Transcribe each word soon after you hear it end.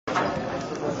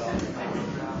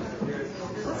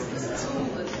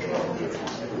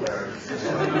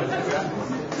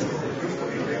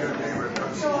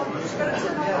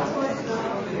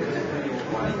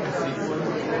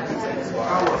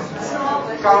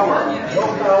kouwen.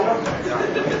 Nog kouwen.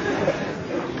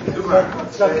 Doe maar.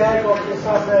 Ik zal kijken of je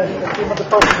staat of iemand de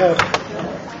pas krijgt.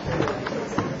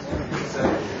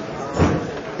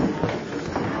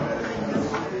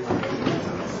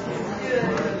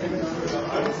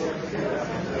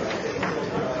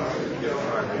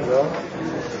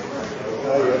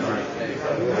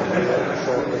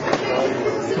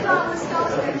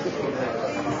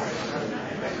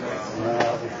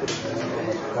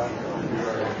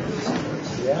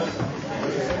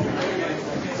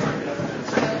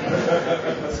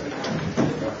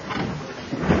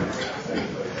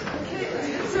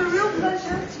 It's a real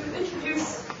pleasure to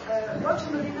introduce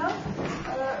Roger Molina,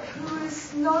 who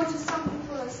is known to some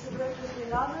people as the great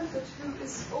Leonardo, but who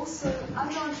is also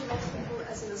unknown to most people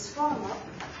as an astronomer.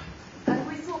 And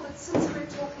we thought that since we're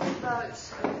talking about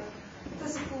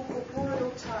physical,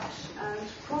 corporeal touch and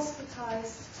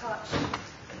proselytized touch,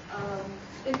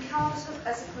 encounter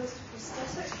as opposed to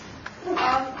prosthetic, you're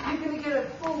going to get a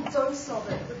full dose of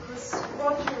it because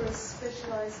Roger is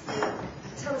specialized in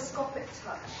telescopic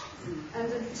touch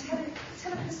and in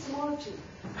telepistemology.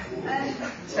 And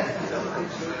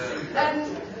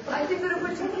I think that if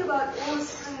we're talking about all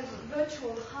this kind of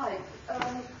virtual hype,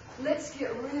 let's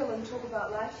get real and talk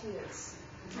about light years.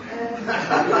 And I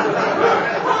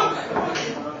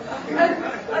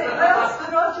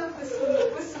asked Roger for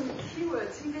some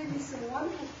keywords. He gave me some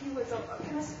wonderful keywords.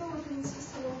 Can I spell the things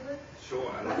just a little bit?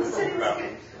 Sure. He said he was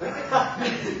good.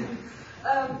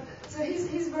 So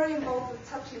he's very involved with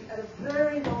touching at a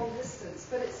very long distance,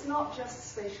 but it's not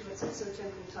just spatial, it's also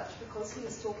temporal touch, because he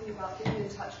is talking about getting in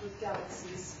touch with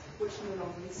galaxies which no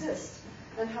longer exist,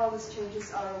 and how this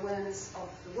changes our awareness of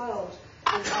the world,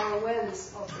 and our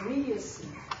awareness of immediacy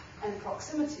and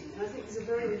proximity. And I think these are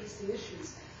very interesting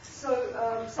issues. So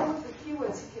some of the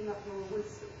keywords he came up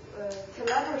with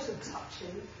collaborative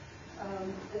touching,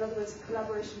 in other words,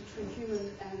 collaboration between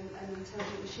human and an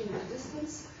intelligent machine at a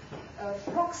distance.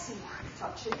 Proxy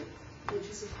touching, which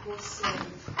is of course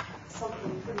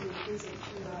something pretty intrinsic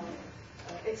to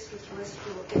our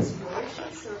extraterrestrial exploration.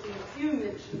 So there have been a few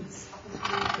mentions up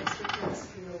until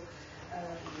extraterrestrial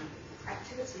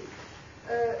activity.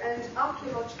 And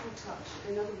archaeological touch,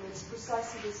 in other words,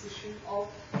 precisely this issue of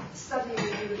studying the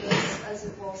universe as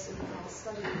it was in the past,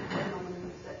 studying a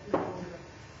phenomenon that no longer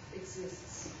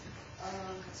exists.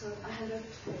 So I hand over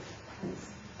to you.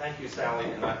 Thanks. Thank you,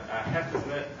 Sally. And I have to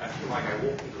admit, I feel like I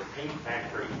walked into the paint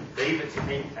factory, David's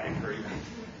paint factory.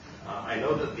 I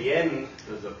know that at the end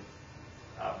there's a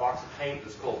box of paint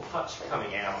that's called Touch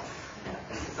coming out.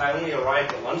 And since I only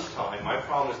arrived at lunchtime, my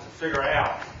problem is to figure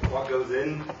out what goes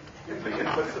in the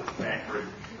inputs of the factory.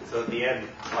 So at the end,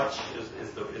 Touch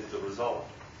is the result.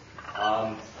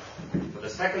 But the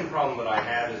second problem that I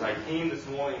have is I came this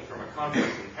morning from a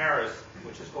conference in Paris,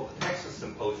 which is called the Texas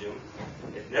Symposium.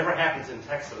 It never happens in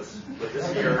Texas, but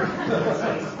this year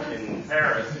it's in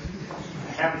Paris.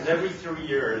 It happens every 3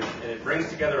 years, and it brings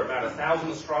together about 1,000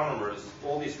 astronomers,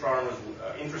 all the astronomers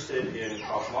interested in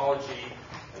cosmology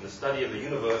and the study of the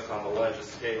universe on the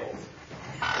largest scales.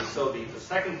 And so the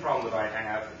second problem that I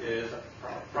have is a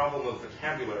problem of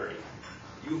vocabulary.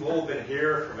 You've all been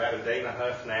here for about a day and a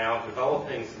half now,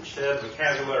 developing some shared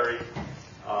vocabulary.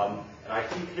 And I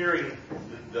keep hearing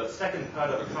the second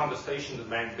part of a conversation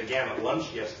that began at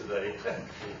lunch yesterday.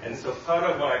 And so part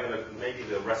of what I'm going to, maybe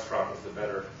the restaurant is a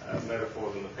better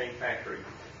metaphor than the paint factory.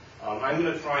 I'm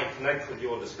going to try and connect with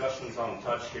your discussions on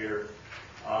touch here.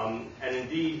 And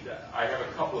indeed, I have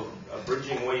a couple of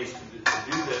bridging ways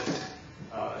to do this.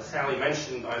 As Sally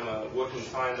mentioned, I'm a working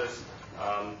scientist,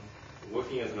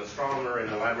 working as an astronomer in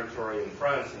a laboratory in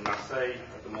France, in Marseille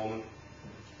at the moment.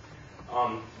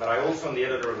 But I also am the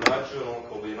editor of another journal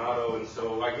called Leonardo, and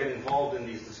so I get involved in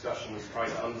these discussions,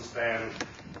 trying to understand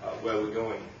where we're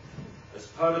going. As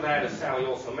part of that, as Sally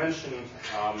also mentioned,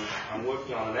 I'm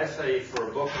working on an essay for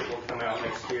a book that will come out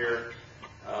next year.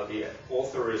 The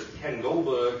author is Ken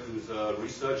Goldberg, who's a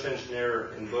research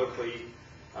engineer in Berkeley,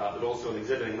 but also an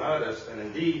exhibiting artist. And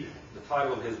indeed, the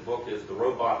title of his book is The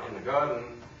Robot in the Garden.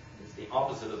 It's the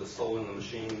opposite of the soul in the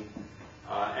machine.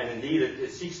 And indeed,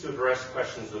 it seeks to address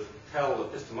questions of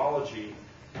epistemology.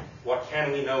 What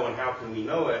can we know and how can we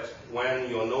know it when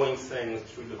you're knowing things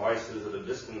through devices at a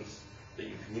distance that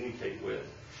you communicate with?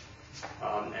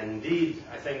 And indeed,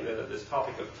 I think that this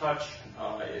topic of touch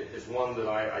is one that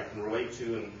I can relate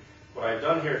to. And what I've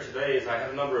done here today is I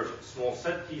have a number of small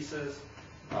set pieces,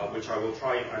 which I will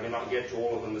try. I may not get to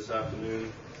all of them this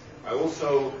afternoon. I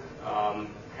also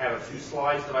have a few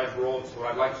slides that I brought, so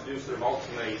what I'd like to do is sort of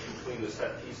alternate between the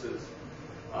set pieces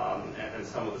and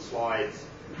some of the slides.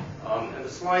 And the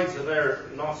slides are there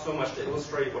not so much to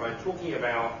illustrate what I'm talking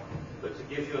about, but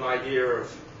to give you an idea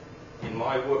of, in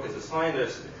my work as a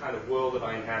scientist, the kind of world that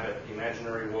I inhabit, the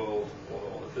imaginary world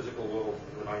or the physical world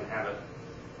that I inhabit,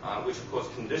 which of course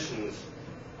conditions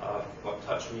what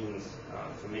touch means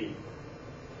for me.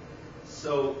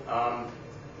 So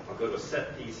I'll go to a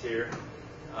set piece here.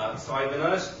 So I've been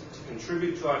asked to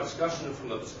contribute to our discussion from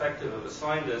the perspective of a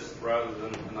scientist rather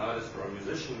than an artist or a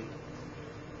musician.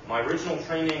 My original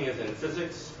training is in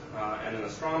physics and in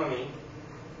astronomy,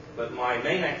 but my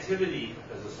main activity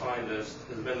as a scientist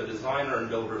has been the designer and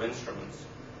builder of instruments,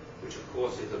 which of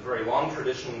course is a very long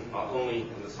tradition, not only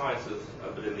in the sciences,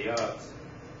 but in the arts.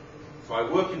 So I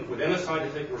work within a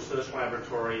scientific research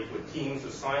laboratory with teams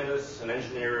of scientists and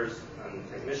engineers and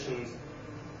technicians,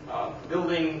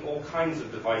 building all kinds of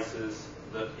devices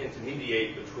that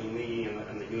intermediate between me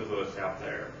and the universe out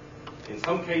there. In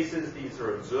some cases, these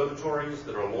are observatories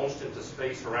that are launched into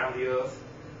space around the Earth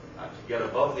to get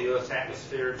above the Earth's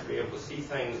atmosphere, to be able to see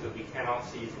things that we cannot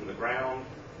see from the ground.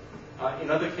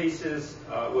 In other cases,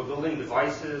 we're building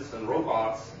devices and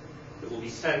robots that will be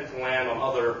sent to land on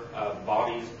other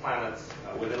bodies, planets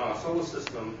within our solar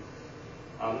system.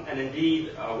 And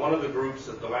indeed, one of the groups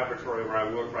at the laboratory where I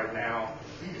work right now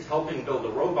is helping build a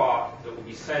robot that will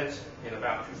be sent in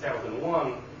about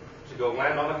 2001 to go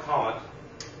land on a comet,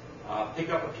 pick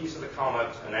up a piece of the comet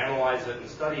and analyze it and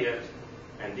study it.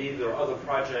 And indeed, there are other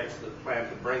projects that plan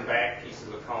to bring back pieces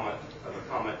of a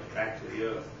comet back to the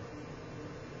Earth.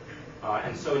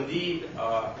 And so indeed,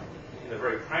 in a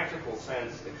very practical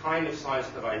sense, the kind of science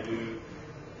that I do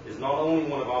is not only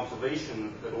one of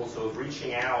observation, but also of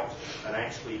reaching out and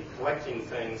actually collecting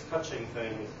things, touching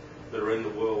things that are in the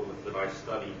world that I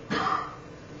study.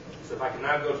 So if I can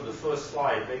now go to the first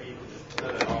slide, maybe you could just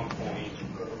turn it on for me.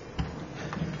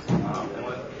 And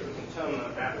we can turn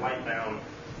that light down.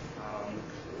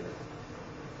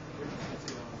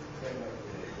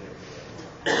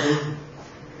 I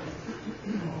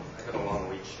got a long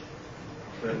reach.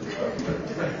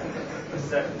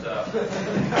 Set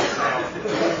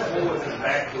forwards and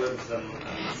backwards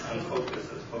and focus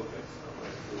as focus.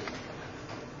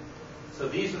 So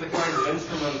these are the kinds of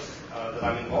instruments that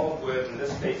I'm involved with. In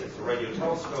this case, it's a radio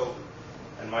telescope.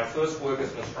 And my first work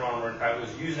as an astronomer, in fact,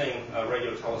 was using a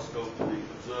radio telescope to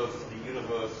observe the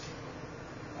universe.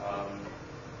 I'm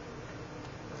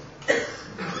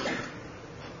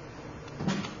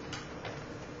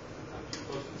too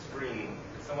close to the screen.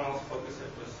 Can someone else focus it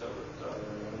just so that...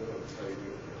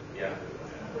 yeah.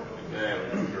 There,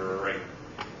 great.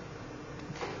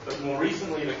 But more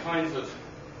recently, the kinds of...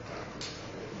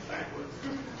 backwards.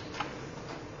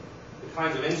 The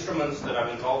kinds of instruments that I'm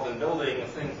involved in building are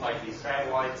things like these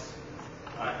satellites.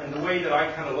 And the way that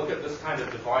I kind of look at this kind of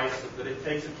device is that it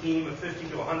takes a team of 50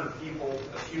 to 100 people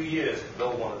a few years to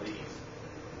build one of these.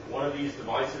 One of these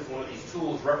devices, one of these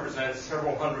tools represents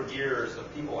several hundred years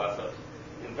of people effort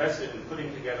invested in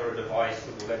putting together a device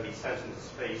that will then be sent into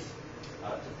space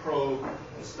to probe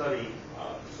and study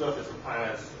the surface of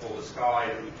planets or the sky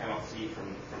that we cannot see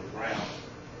from the ground.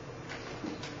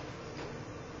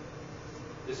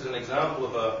 This is an example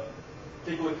of a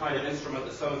particular kind of instrument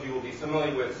that some of you will be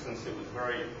familiar with, since it was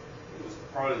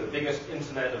probably the biggest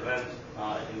internet event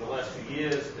in the last few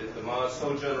years. The Mars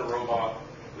Sojourner robot,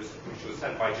 which was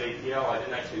sent by JPL. I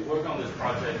didn't actually work on this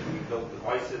project. We built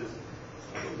devices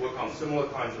that work on similar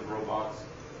kinds of robots.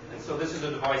 And so this is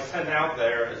a device sent out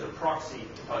there as a proxy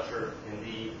toucher,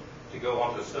 indeed, to go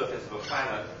onto the surface of a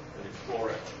planet and explore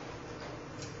it.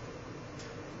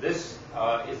 This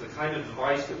is the kind of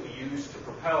device that we use to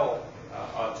propel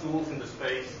our tools into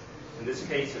space. In this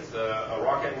case, it's a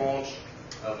rocket launch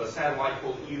of a satellite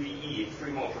called UVE,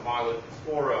 Extreme Ultraviolet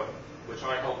Explorer, which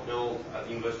I helped build at the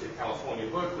University of California,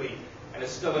 Berkeley, and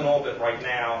it's still in orbit right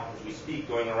now as we speak,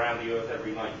 going around the Earth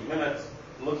every 90 minutes,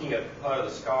 looking at part of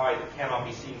the sky that cannot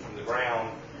be seen from the ground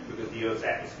because the Earth's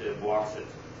atmosphere blocks it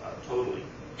totally.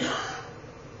 Let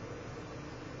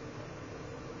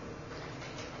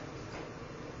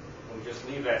me just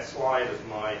leave that slide as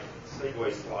my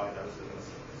segue slide. I was going to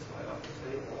slide off the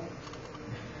table.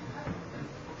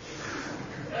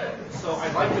 So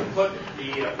I'd like to put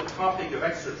the topic of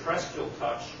extraterrestrial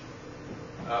touch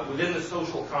within the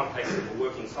social context of a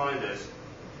working scientist.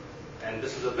 And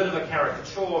this is a bit of a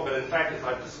caricature, but in fact, as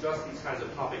I've discussed these kinds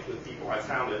of topics with people, I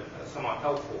found it somewhat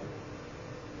helpful.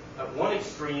 At one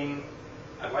extreme,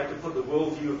 I'd like to put the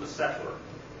worldview of the settler.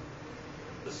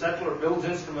 The settler builds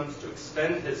instruments to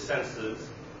extend his senses,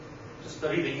 to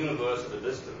study the universe at a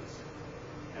distance,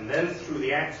 and then through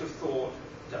the acts of thought,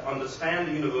 to understand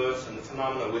the universe and the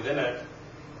phenomena within it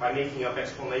by making up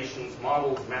explanations,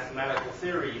 models, mathematical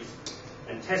theories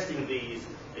and testing these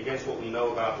against what we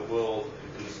know about the world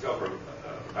and can discover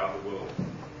about the world.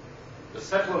 The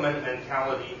settlement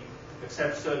mentality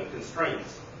accepts certain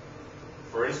constraints.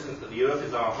 For instance, that the Earth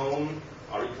is our home,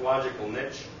 our ecological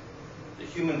niche. The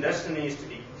human destiny is to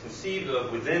be conceived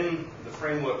of within the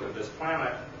framework of this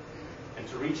planet, and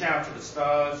to reach out to the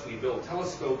stars, we build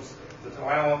telescopes that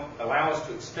allow us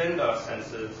to extend our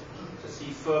senses to see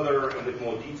further and with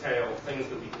more detail things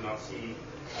that we cannot see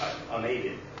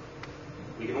unaided.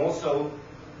 We can also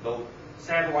build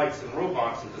satellites and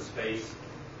robots into space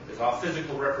as our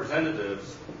physical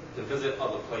representatives to visit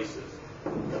other places,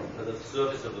 the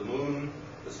surface of the moon,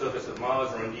 the surface of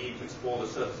Mars, or indeed to explore the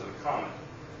surface of a comet.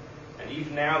 And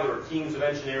even now there are teams of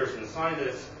engineers and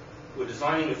scientists who are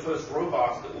designing the first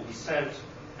robots that will be sent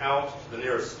out to the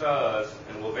nearest stars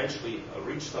and will eventually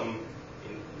reach them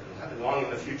long in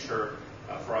the future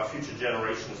for our future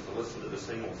generations to listen to the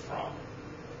signals from.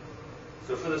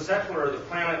 So for the settler, the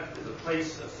planet is a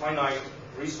place of finite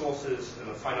resources and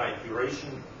of finite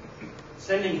duration.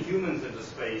 Sending humans into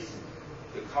space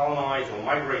to colonize or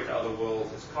migrate to other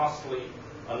worlds is costly,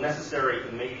 unnecessary,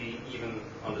 and maybe even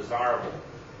undesirable.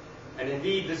 And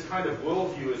indeed, this kind of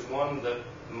worldview is one that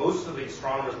most of the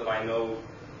astronomers that I know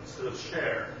sort of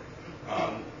share.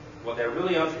 What they're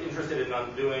really interested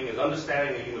in doing is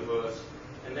understanding the universe,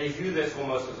 and they view this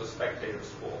almost as a spectator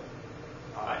sport.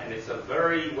 And it's a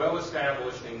very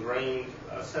well-established, ingrained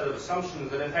set of assumptions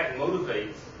that in fact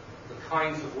motivates the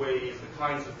kinds of ways, the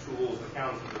kinds of tools, the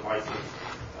kinds of devices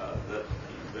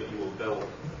that you will build.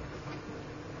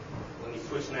 Let me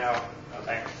switch now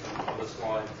back to some other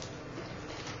slides.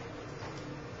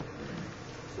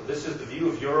 So this is the view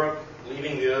of Europe,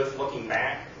 leaving the Earth, looking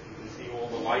back. You can see all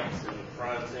the lights in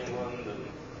France, England, and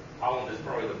Holland is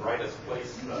probably the brightest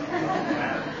place on the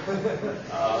map.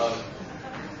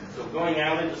 So going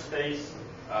out into space,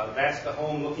 that's the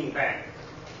home looking back.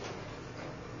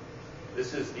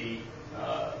 This is the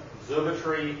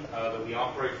observatory that we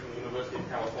operate from the University of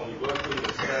California, Berkeley,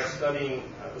 that's studying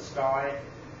the sky.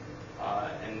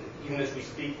 And even as we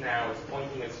speak now, it's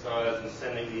pointing at stars and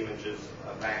sending the images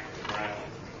back to the ground.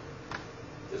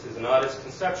 This is an artist's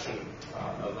conception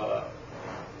of a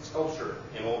sculpture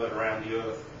in orbit around the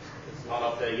Earth. It's not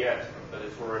up there yet, but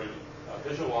it's already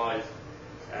visualized.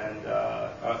 And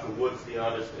Arthur Woods, the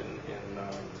artist in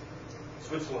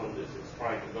Switzerland, is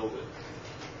trying to build it.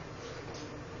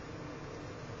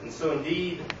 And so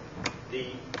indeed, the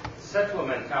settler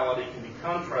mentality can be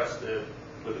contrasted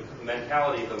with the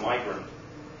mentality of the migrant.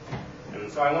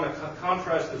 And so I want to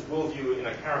contrast this worldview in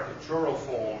a caricatural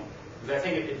form, because I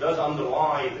think it does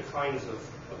underlie the kinds of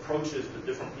approaches that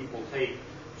different people take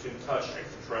to touch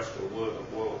extraterrestrial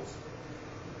worlds.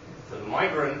 For the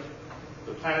migrant,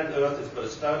 the planet Earth is but a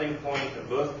starting point, a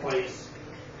birthplace,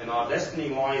 and our destiny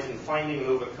lies in finding and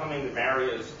overcoming the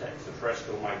barriers to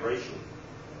extraterrestrial migration.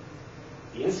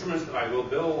 The instruments that I will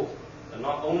build are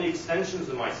not only extensions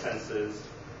of my senses,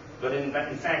 but in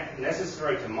fact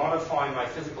necessary to modify my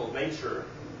physical nature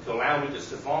to allow me to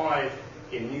survive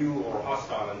in new or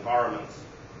hostile environments.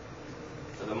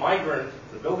 For the migrant,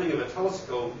 the building of a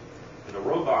telescope and a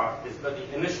robot is but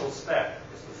the initial step.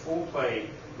 It's the foreplay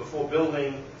before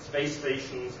building space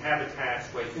stations, habitats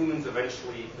where humans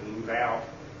eventually can move out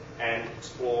and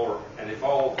explore and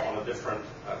evolve on a different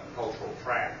cultural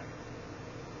track.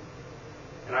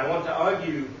 And I want to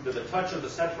argue that the touch of the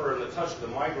settler and the touch of the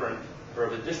migrant are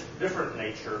of a different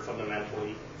nature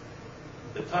fundamentally.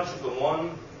 The touch of the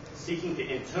one seeking to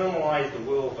internalize the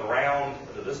world around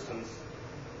at a distance,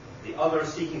 the other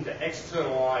seeking to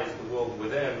externalize the world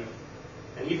within.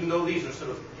 And even though these are sort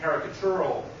of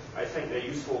caricatural, I think they're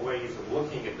useful ways of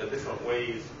looking at the different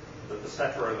ways that the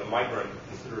settler and the migrant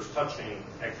considers touching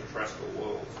extraterrestrial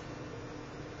worlds.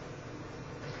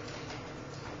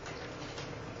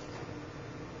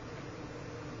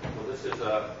 So this is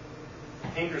a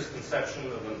painter's conception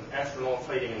of an astronaut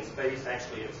floating in space.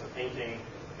 Actually, it's a painting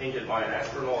painted by an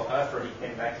astronaut after he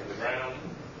came back to the ground.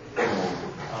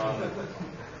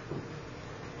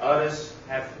 Artists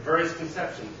have various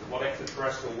conceptions of what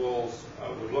extraterrestrial worlds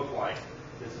would look like.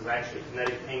 This is actually a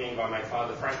kinetic painting by my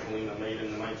father, Frank Molina, made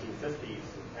in the 1950s in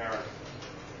Paris.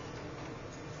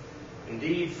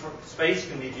 Indeed, space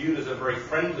can be viewed as a very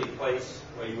friendly place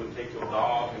where you would take your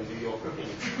dog and do your cooking.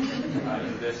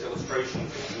 In this illustration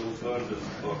from Jules Verne's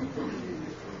book.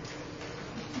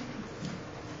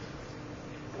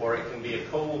 Or it can be a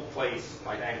cold place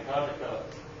like Antarctica,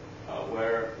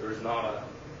 where there is nothing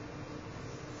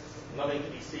to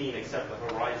be seen except the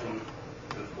horizon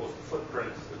and, of course, the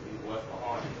footprints that we've left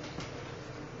behind.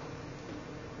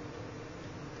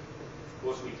 Of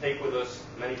course, we take with us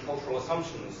many cultural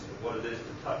assumptions of what it is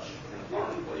to touch in a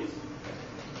foreign place.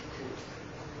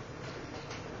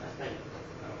 I think.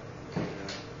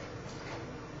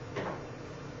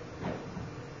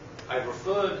 I've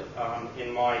referred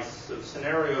in my sort of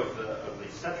scenario of the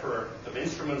cetera of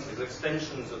instruments as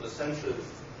extensions of the senses,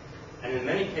 and in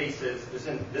many cases, this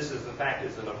is in fact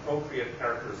is an appropriate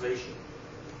characterization.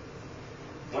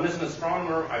 When as an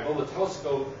astronomer, I build a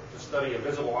telescope to study a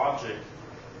visible object,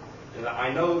 and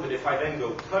I know that if I then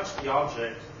go touch the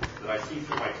object that I see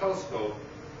through my telescope,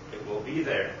 it will be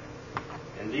there.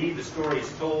 Indeed, the story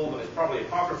is told, and it's probably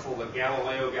apocryphal, that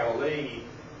Galileo Galilei,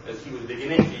 as he was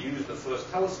beginning to use the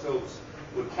first telescopes,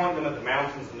 would point them at the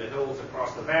mountains and the hills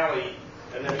across the valley,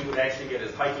 and then he would actually get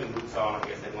his hiking boots on, I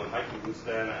guess they weren't hiking boots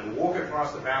then, and walk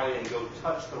across the valley and go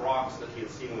touch the rocks that he had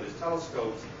seen with his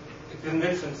telescopes to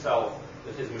convince himself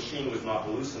that his machine was not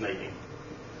hallucinating.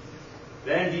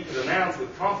 Then he could announce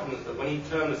with confidence that when he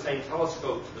turned the same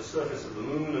telescope to the surface of the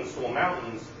moon and saw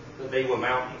mountains, that they were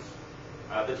mountains.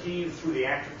 That he, through the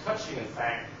act of touching, in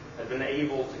fact, had been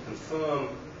able to confirm,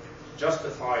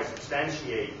 justify,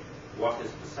 substantiate what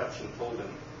his perception told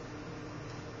him.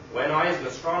 When I, as an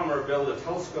astronomer, build a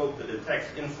telescope that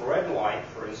detects infrared light,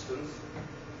 for instance,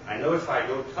 I know if I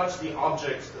go touch the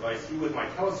objects that I see with my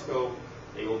telescope,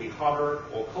 they will be hotter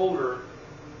or colder,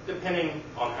 depending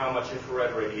on how much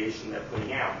infrared radiation they're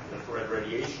putting out. Infrared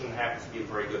radiation happens to be a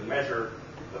very good measure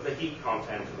of the heat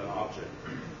content of an object.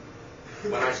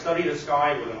 When I study the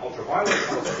sky with an ultraviolet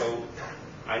telescope,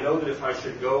 I know that if I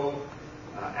should go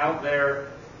out there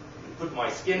and put my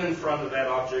skin in front of that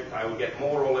object, I would get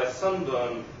more or less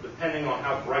sunburn, depending on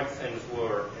how bright things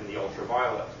were in the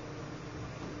ultraviolet.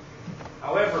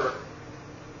 However,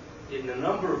 in a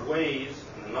number of ways,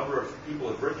 and a number of people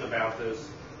have written about this,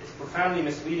 it's profoundly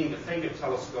misleading to think of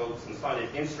telescopes and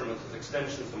scientific instruments as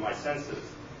extensions of my senses.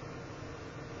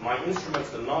 My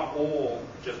instruments are not all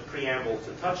just preamble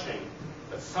to touching,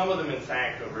 but some of them, in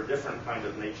fact, are of a different kind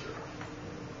of nature.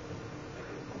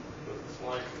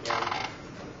 Slide again.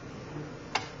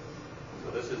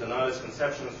 So this is an artist's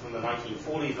conceptions from the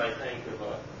 1940s, I think, of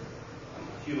a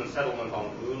human settlement on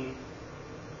the moon.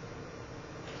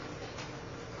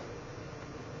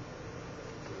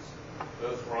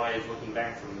 Earthrise looking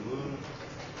back from the moon.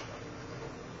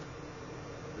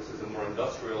 This is a more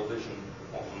industrial vision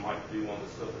of what one might do on the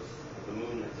surface of the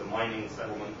moon. It's a mining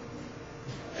settlement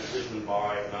envisioned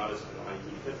by an artist in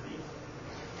the 1950s.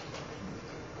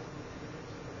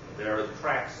 There are the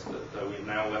tracks that we've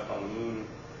now left on the moon.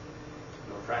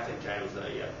 No traffic jams there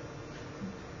yet.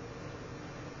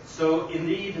 So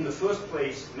indeed, in the first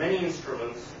place, many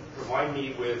instruments provide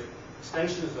me with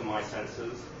extensions of my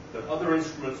senses, but other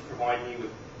instruments provide me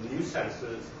with new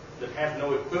senses that have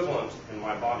no equivalent in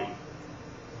my body.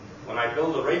 When I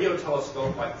build a radio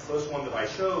telescope like the first one that I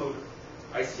showed,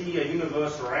 I see a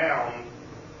universe around,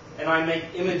 and I make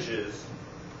images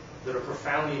that are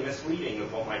profoundly misleading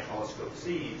of what my telescope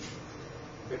sees,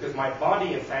 because my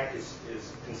body, in fact, is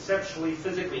conceptually,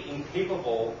 physically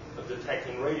incapable of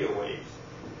detecting radio waves.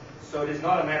 So it is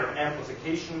not a matter of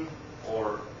amplification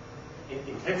or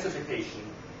intensification.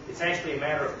 It's actually a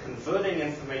matter of converting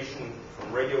information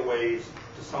from radio waves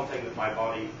to something that my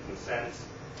body can sense.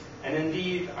 And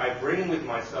indeed, I bring with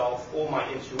myself all my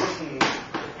intuitions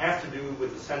that have to do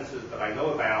with the senses that I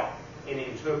know about in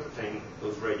interpreting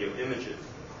those radio images.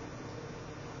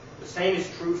 The same is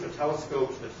true for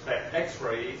telescopes that detect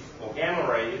X-rays or gamma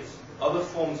rays, other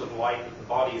forms of light that the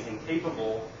body is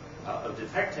incapable of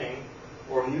detecting,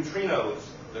 or neutrinos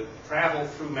that travel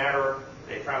through matter.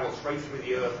 They travel straight through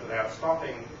the Earth without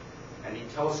stopping, and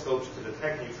the telescopes to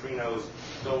detect neutrinos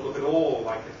don't look at all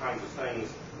like the kinds of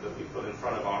things that we put in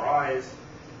front of our eyes,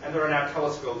 and there are now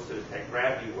telescopes to detect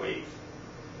gravity waves.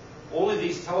 All of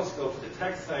these telescopes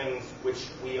detect things which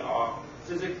we are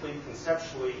physically,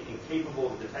 conceptually incapable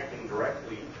of detecting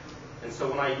directly. And so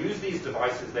when I use these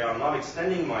devices, they are not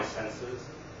extending my senses.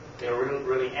 They are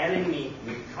really adding me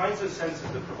new kinds of senses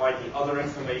that provide me other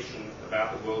information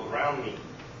about the world around me.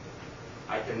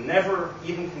 I can never,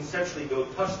 even conceptually, go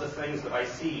touch the things that I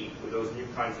see with those new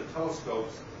kinds of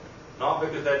telescopes, not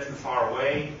because they're too far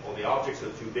away, or the objects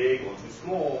are too big or too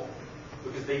small,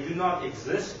 because they do not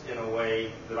exist in a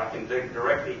way that I can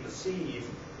directly perceive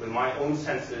with my own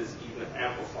senses, even if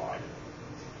amplified.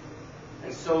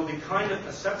 And so the kind of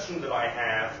perception that I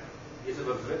have is of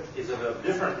a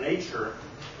different nature,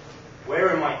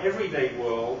 where in my everyday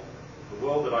world, the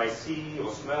world that I see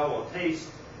or smell or taste,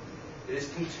 it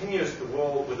is continuous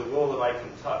with the world that I can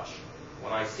touch.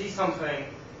 When I see something,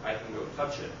 I can go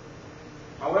touch it.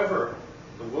 However,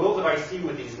 the world that I see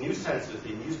with these new sensors,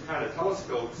 these new kind of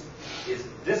telescopes, is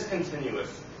discontinuous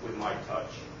with my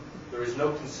touch. There is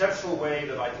no conceptual way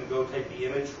that I can go take the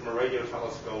image from a radio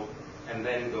telescope and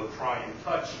then go try and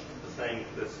touch the thing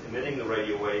that's emitting the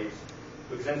radio waves,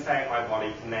 because in fact my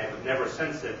body can never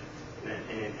sense it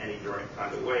in any direct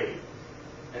kind of way.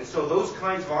 And so those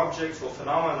kinds of objects or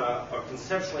phenomena are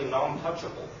conceptually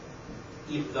non-touchable,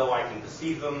 even though I can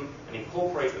perceive them and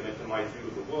incorporate them into my view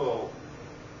of the world.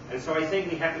 And so I think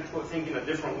we have to think in a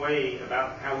different way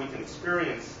about how we can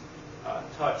experience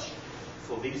touch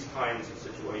for these kinds of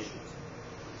situations.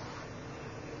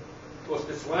 Of course,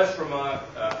 this less remote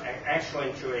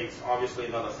actuates obviously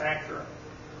another factor.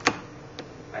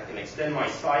 I can extend my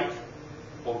sight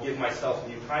or give myself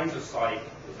new kinds of sight,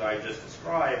 as I just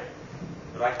described,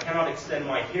 but I cannot extend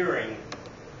my hearing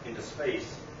into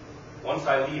space. Once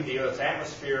I leave the Earth's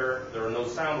atmosphere, there are no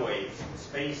sound waves.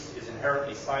 Space is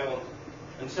inherently silent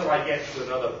until I get to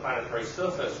another planetary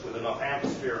surface with enough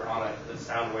atmosphere on it that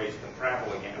sound waves can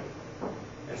travel again.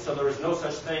 And so there is no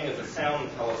such thing as a sound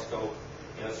telescope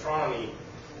in astronomy,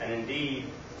 and indeed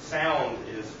sound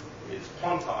is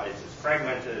quantized, is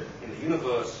fragmented in the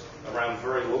universe around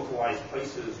very localized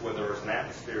places where there is an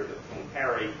atmosphere that can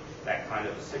carry that kind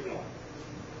of a signal.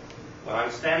 When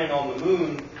I'm standing on the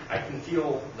moon, I can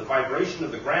feel the vibration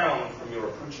of the ground from your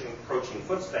approaching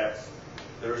footsteps.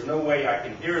 There is no way I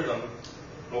can hear them,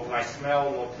 nor can I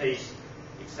smell nor taste,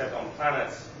 except on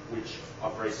planets which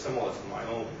are very similar to my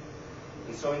own.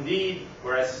 And so indeed,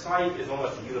 whereas sight is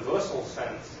almost a universal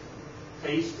sense,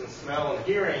 taste and smell and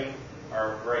hearing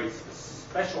are very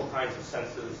special kinds of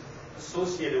senses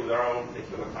associated with our own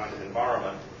particular kind of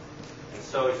environment. And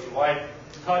so if you like,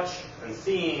 touch and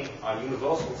seeing are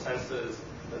universal senses,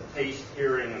 but taste,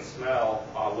 hearing, and smell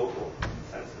are local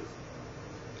senses.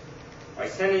 By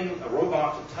sending a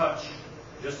robot to touch,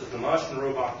 just as the Martian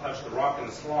robot touched the rock in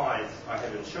the slides I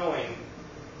have been showing,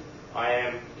 I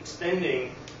am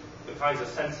extending the kinds of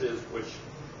senses which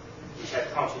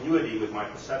have continuity with my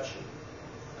perception.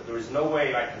 There is no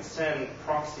way I can send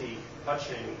proxy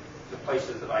touching to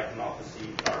places that I cannot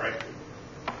perceive directly.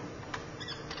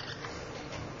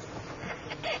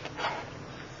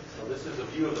 So this is a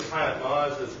view of the planet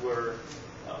Mars as we're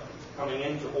coming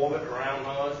into orbit around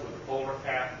Mars with the polar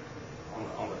cap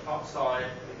on the top side.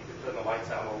 Maybe you could turn the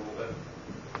lights out a little bit.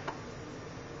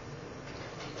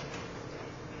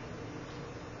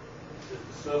 This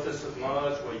is the surface of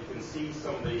Mars, where you can see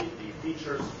some of the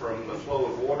features from the flow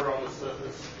of water on the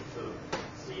surface. You sort of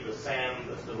see the sand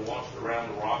that's been washed around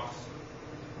the rocks.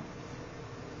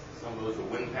 Some of those are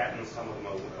wind patterns, some of them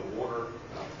are water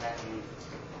patterns.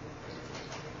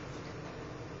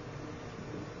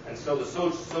 And so the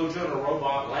Sojourner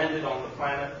robot landed on the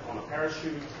planet on a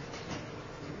parachute,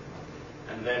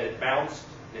 and then it bounced,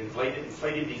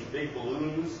 inflated these big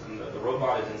balloons, and the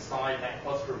robot is inside that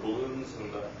cluster of balloons,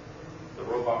 and the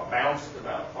robot bounced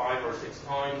about 5 or 6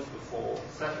 times before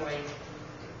settling.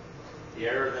 The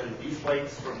air then deflates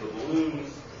from the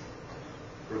balloons,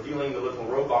 revealing the little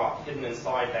robot hidden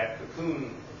inside that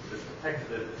cocoon that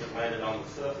protected it as it landed on the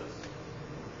surface.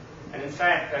 And in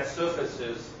fact, that surface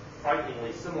is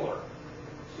frighteningly similar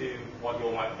to what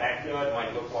your backyard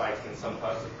might look like in some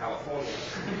parts of California.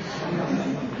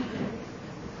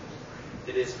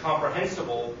 It is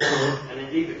comprehensible, and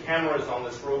indeed the cameras on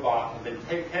this robot have been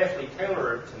carefully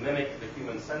tailored to mimic the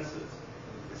human senses.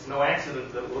 It's no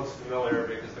accident that it looks familiar,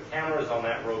 because the cameras on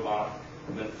that robot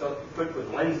have been equipped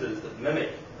with lenses that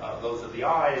mimic those of the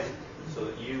eyes, so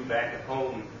that you back at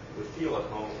home would feel at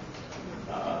home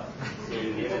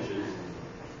seeing the images.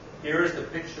 Here is the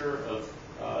picture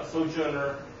of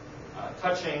Sojourner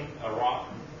touching a rock,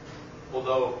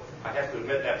 although I have to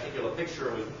admit that particular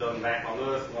picture was done back on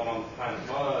Earth, not on the planet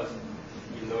Mars,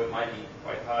 even though it might be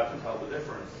quite hard to tell the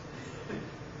difference.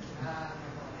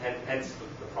 Hence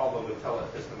the problem with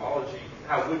telepistemology.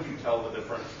 How would you tell the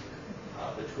difference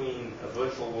between a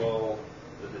virtual world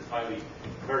that is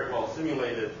very well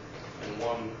simulated and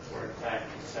one where in fact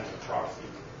you send a proxy?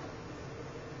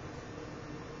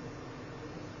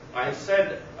 I have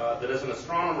said that as an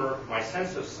astronomer, my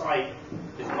sense of sight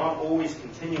is not always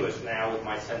continuous now with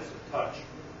my sense of touch.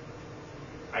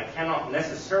 I cannot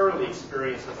necessarily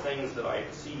experience the things that I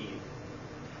perceive.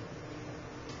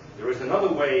 There is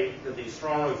another way that the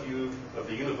astronomer view of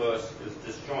the universe is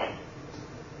disjoint.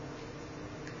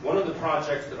 One of the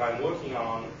projects that I'm working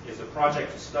on is a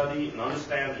project to study and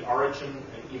understand the origin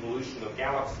and evolution of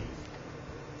galaxies.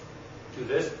 To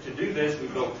do this, we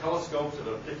built telescopes of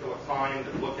a particular kind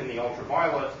that look in the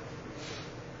ultraviolet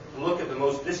to look at the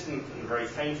most distant and very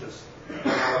faintest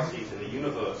galaxies in the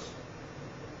universe.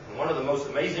 And one of the most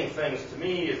amazing things to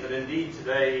me is that indeed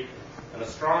today An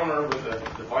astronomer with the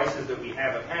devices that we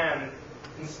have at hand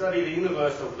can study the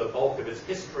universe over the bulk of its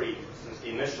history since the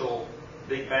initial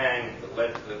Big Bang that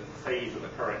led to the phase of the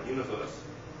current universe.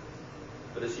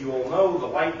 But as you all know, the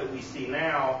light that we see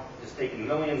now has taken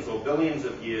millions or billions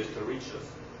of years to reach us.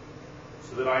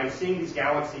 So that I am seeing these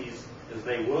galaxies as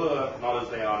they were, not as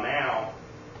they are now.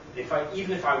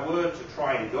 Even if I were to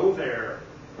try and go there,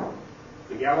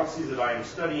 the galaxies that I am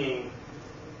studying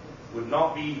would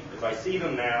not be as I see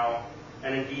them now,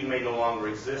 and indeed may no longer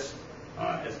exist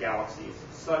as galaxies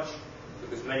as such,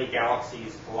 because many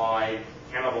galaxies collide,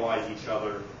 cannibalize each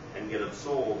other, and get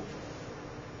absorbed.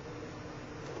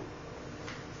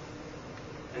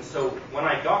 And so when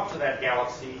I got to that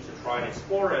galaxy to try and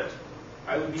explore it,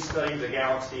 I would be studying the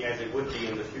galaxy as it would be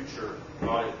in the future,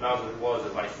 not as it was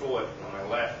as I saw it when I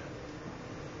left.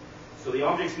 So the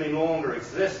objects may no longer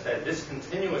exist as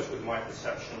discontinuous with my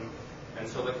perception, and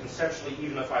so that conceptually,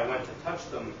 even if I went to touch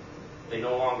them, they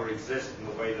no longer exist in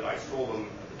the way that I saw them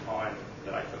at the time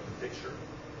that I took the picture.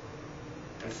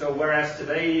 And so whereas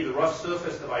today the rough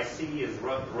surface that I see is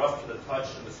rough to the touch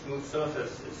and the smooth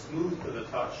surface is smooth to the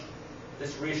touch,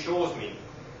 this reassures me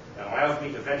and allows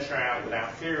me to venture out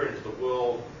without fear into the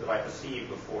world that I perceived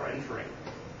before entering.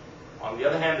 On the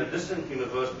other hand, the distant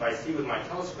universe that I see with my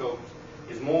telescope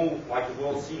is more like the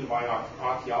world seen by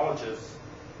archaeologists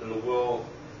than the world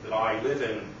that I live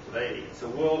in today. It's a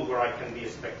world where I can be a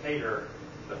spectator,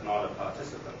 but not a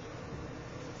participant.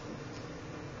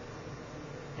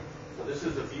 So this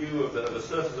is a view of the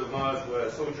surface of Mars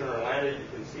where Sojourner landed. You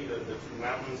can see the two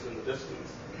mountains in the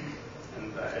distance.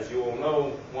 And as you all know,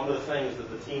 one of the things that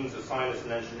the teams of scientists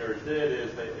and engineers did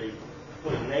is they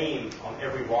put a name on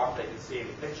every rock they could see in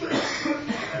the picture.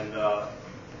 And I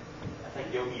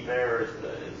think Yogi Bear is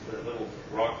the little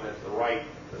rock that's the right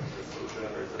that the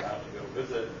Sojourner is about to go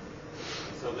visit.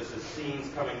 And so this is scenes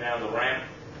coming down the ramp.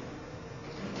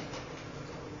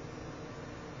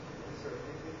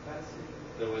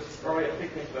 There was probably a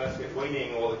picnic basket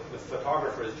waiting, or the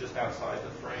photographer is just outside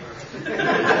the frame.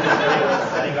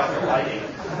 Setting up the lighting.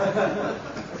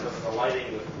 So the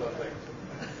lighting was perfect.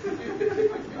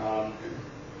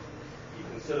 You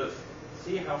can sort of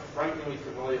see how frighteningly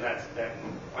familiar that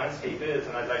landscape is,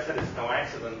 and as I said, it's no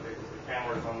accident because the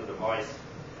cameras on the device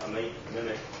are made to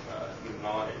mimic human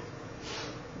eyes.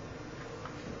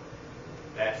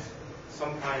 That's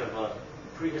some kind of a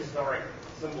prehistoric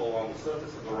symbol on the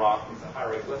surface of the rock. It's a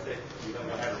hieroglyphic. You don't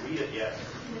know how to read it yet.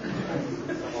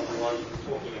 Someone who was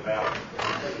talking about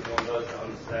things one does to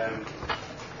understand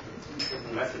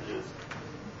hidden messages.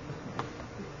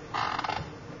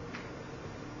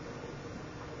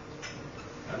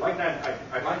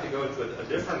 I'd like to go into a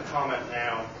different comment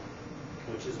now,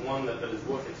 which is one that is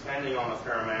worth expanding on a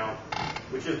fair amount,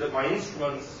 which is that my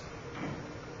instruments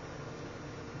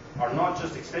are not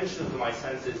just extensions of my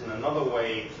senses in another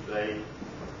way today,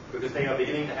 because they are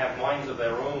beginning to have minds of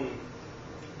their own.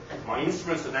 My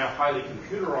instruments are now highly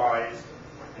computerized,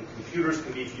 and computers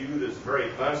can be viewed as very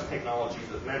advanced technologies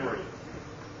of memory.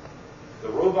 The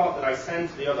robot that I send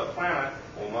to the other planet,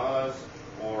 or Mars,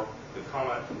 or the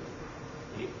comet,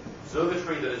 the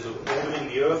observatory that is orbiting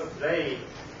the Earth today,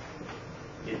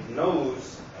 it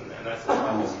knows, and that's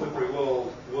a slippery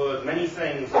word, many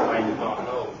things that I do not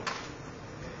know.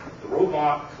 The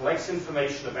robot collects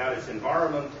information about its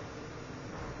environment,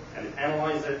 and it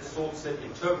analyzes it, sorts it,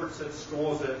 interprets it,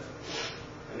 stores it,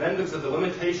 and then because of the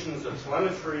limitations of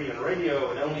telemetry and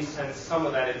radio, it only sends some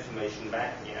of that information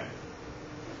back again.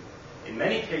 In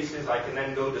many cases, I can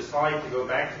then decide to go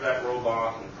back to that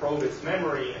robot and probe its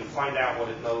memory and find out what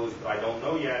it knows that I don't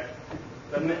know yet.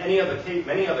 But in many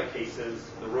other cases,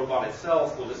 the robot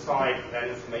itself will decide that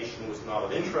information was not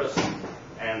of interest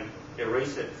and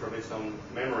erase it from its own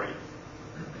memory.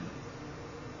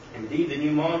 Indeed, the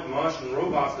new Martian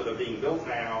robots that are being built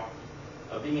now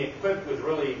are being equipped with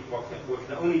really what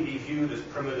can only be viewed as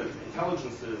primitive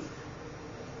intelligences.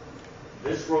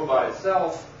 This robot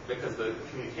itself, because the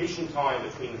communication time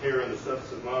between here and the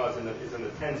surface of Mars is in the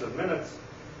tens of minutes,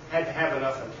 had to have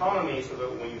enough autonomy so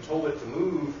that when you told it to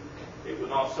move, it would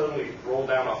not suddenly roll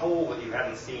down a hole that you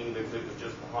hadn't seen because it was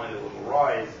just behind a little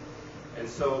rise. And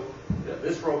so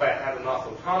this robot had enough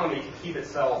autonomy to keep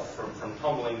itself from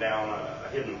tumbling down a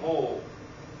hidden hole.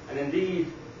 And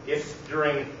indeed, if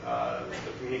during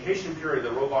the communication period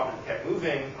the robot had kept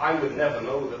moving, I would never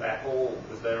know that that hole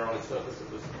was there on the surface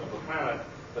of the planet,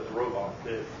 but the robot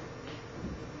did.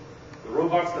 The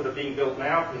robots that are being built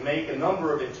now can make a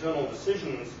number of internal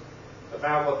decisions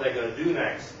about what they're going to do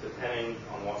next, depending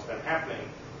on what's been happening.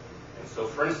 And so,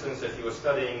 for instance, if you were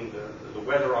studying the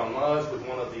weather on Mars with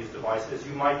one of these devices,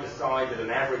 you might decide that an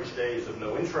average day is of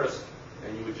no interest,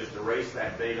 and you would just erase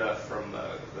that data from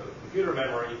the computer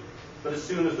memory. But as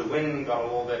soon as the wind got a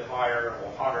little bit higher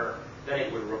or hotter, then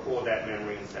it would record that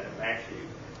memory and send it back to you.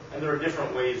 And there are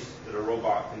different ways that a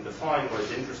robot can define what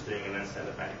is interesting and then send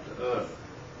it back to Earth.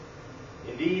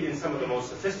 Indeed, in some of the most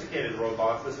sophisticated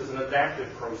robots, this is an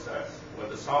adaptive process, where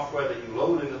the software that you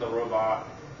load into the robot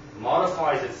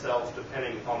modifies itself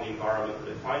depending upon the environment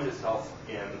that it finds itself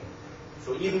in.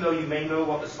 So even though you may know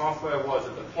what the software was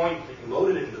at the point that you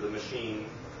loaded it into the machine,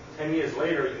 10 years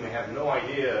later you may have no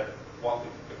idea what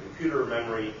the computer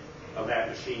memory of that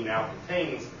machine now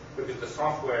contains, because the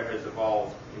software has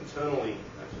evolved internally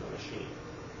to the machine.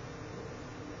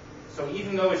 So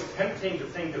even though it's tempting to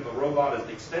think of a robot as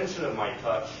the extension of my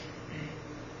touch,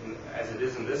 as it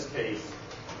is in this case,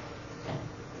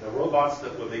 the robots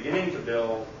that we're beginning to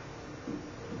build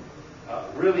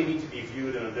really need to be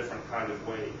viewed in a different kind of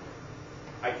way.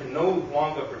 I can no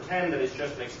longer pretend that it's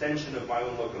just an extension of my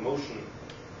own locomotion,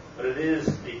 but it is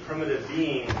a primitive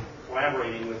being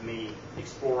collaborating with me,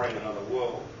 exploring another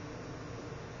world.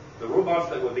 The robots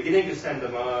that we're beginning to send to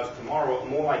Mars tomorrow are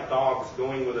more like dogs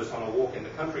going with us on a walk in the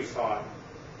countryside.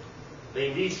 They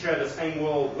indeed share the same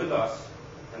world with us,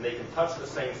 and they can touch the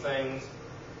same things,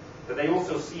 but they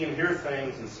also see and hear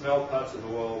things and smell parts of the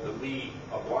world that we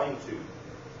are blind to.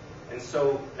 And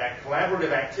so that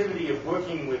collaborative activity of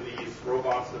working with these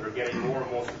robots that are getting more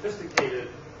and more sophisticated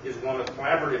is one of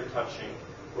collaborative touching,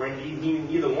 where indeed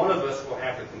neither one of us will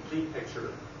have the complete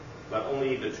picture, but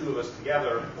only the two of us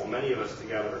together, or many of us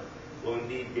together, will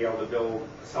indeed be able to build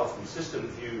a self-consistent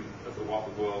view of what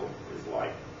the world is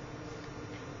like.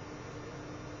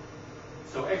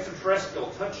 So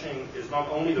extraterrestrial touching is not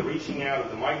only the reaching out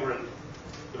of the migrant,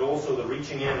 but also the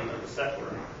reaching in of the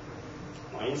settler.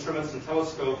 My instruments and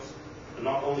telescopes are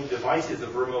not only devices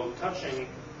of remote touching,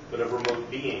 but of remote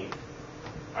being.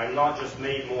 I'm not just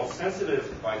made more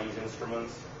sensitive by these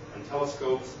instruments and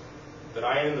telescopes, but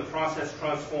I am in the process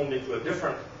transformed into a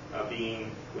different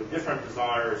being with different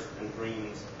desires and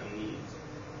dreams and needs.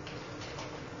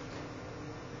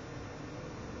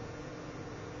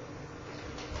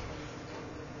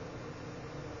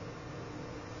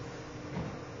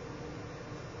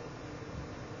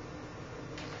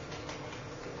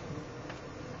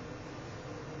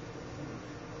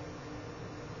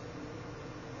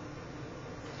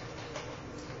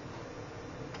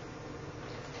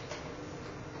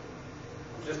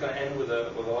 I'm just going to end with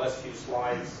the last few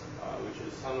slides, which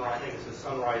is sunrise. I think this is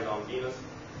sunrise on Venus.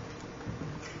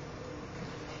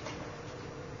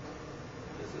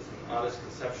 This is an artist's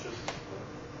conception of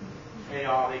a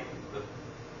chaotic but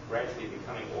gradually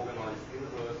becoming organized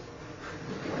universe.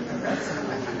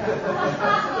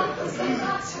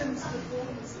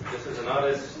 This is an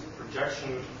artist's projection,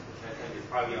 which I think is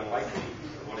probably unlikely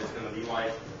of what it's going to be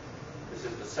like. This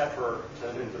is the settler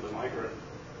turned into the migrant.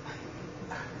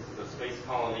 This is a space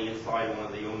colony inside one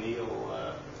of the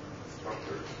O'Neill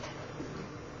structures.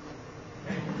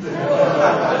 This is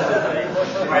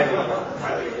a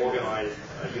highly organized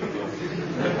universe.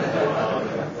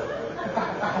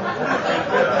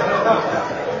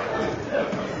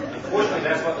 Unfortunately,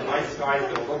 that's what the night sky is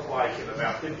going to look like in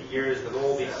about 50 years with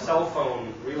all these cell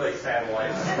phone relay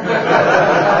satellites.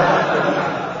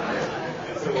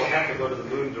 And so we'll have to go to the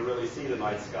moon to really see the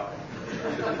night sky.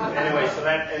 Anyway, so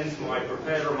that ends my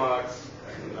prepared remarks,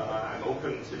 and I'm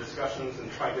open to discussions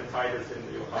and try to tie this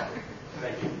into your topic.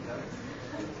 Thank you.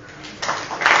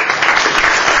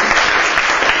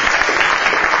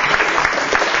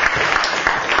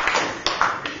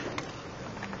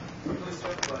 Really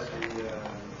struck by the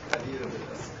idea of a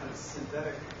kind of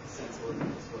synthetic sense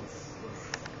organisms, what's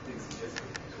being suggested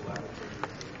collaboratively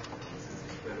is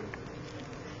better with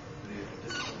the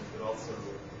disciplines, but also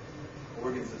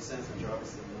organs of sense which are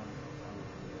obviously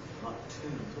not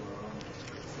tuned to our own.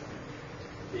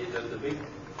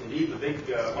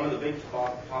 One of the big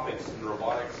topics in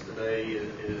robotics today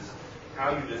is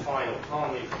how you define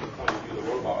autonomy from the point of view of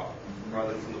the robot,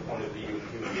 rather than from the point of view of the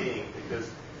human being, because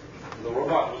the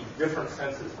robot needs different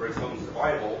senses for its own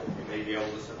survival. It may be able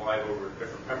to survive over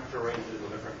different temperature ranges or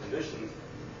different conditions,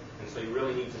 and so you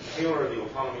really need to tailor the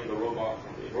autonomy of the robot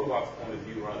from the robot's point of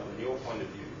view rather than your point of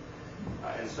view.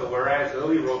 And so whereas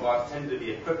early robots tend to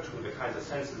be equipped with the kinds of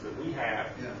senses that we have,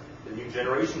 the new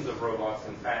generations of robots,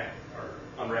 in fact, are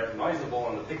unrecognizable,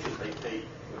 and the pictures they take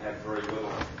would have very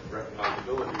little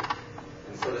recognizability.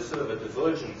 And so there's sort of a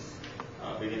divergence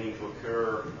beginning to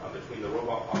occur between the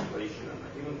robot population and the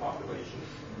human population,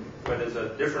 where there's a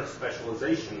different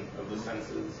specialization of the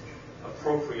senses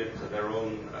appropriate to their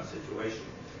own situation.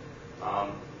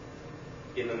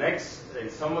 in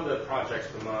some of the projects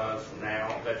for Mars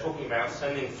now, they're talking about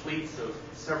sending fleets of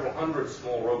several hundred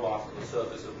small robots to the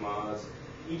surface of Mars.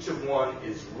 Each of one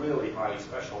is really highly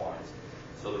specialized.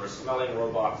 So there are smelling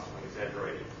robots, I'm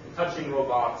exaggerating, touching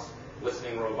robots,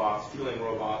 listening robots, feeling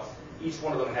robots. Each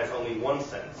one of them has only one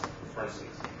sense, for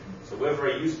instance. So we're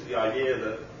very used to the idea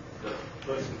that the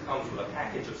person comes with a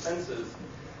package of senses,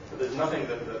 but there's nothing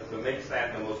that makes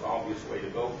that the most obvious way to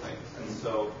build things. And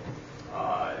so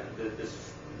this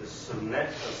sort of net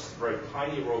of very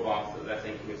tiny robots that they're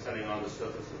thinking of sending on the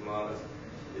surface of Mars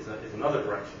is another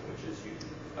direction, which is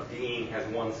a being has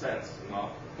one sense,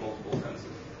 not multiple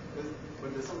senses.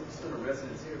 But there's some sort of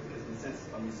resonance here, because in a sense,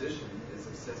 a musician is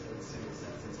obsessed with a single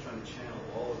sense. He's trying to channel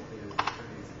all of his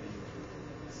attributes of being through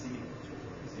seeing through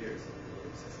his ears.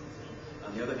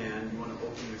 On the other hand, you want to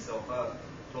open yourself up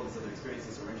to all these other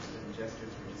experiences. So we're interested in gestures,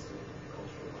 we're interested in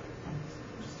cultural life,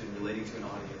 we're interested in relating to an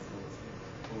audience and all those things.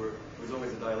 But there's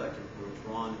always a dialectic. We're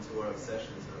drawn to our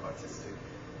obsessions or artistic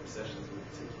obsessions with a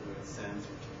particular sense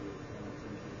or particular form,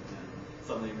 and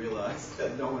suddenly realize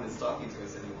that no one is talking to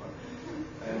us anymore.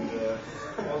 And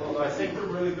although I think they're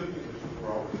really good musicians,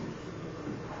 we're always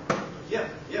yeah.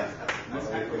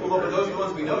 Well, but those are the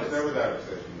ones we notice. Never that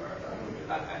obsession.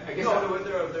 I guess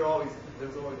there's always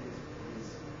these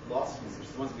lost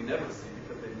musicians, the ones we never see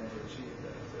because they never achieve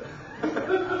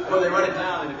that. Or they write it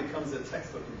down and it becomes a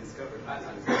textbook we discovered.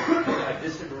 I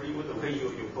disagree with the way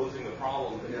you're posing the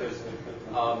problem, because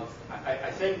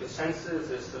I think the senses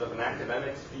is sort of an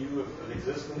academic's view of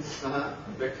existence.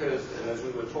 Because, and as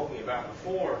we were talking about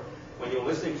before, when you're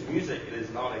listening to music, it is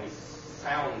not a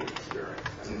sound experience.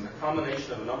 And it's a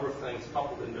combination of a number of things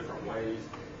coupled in different ways.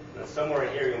 And somewhere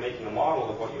in here you're making a model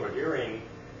of what you're hearing.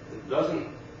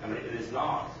 It is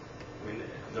not.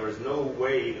 There is no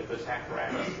way that this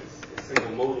apparatus is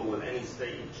single modal at any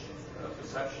stage of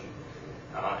perception.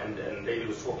 And David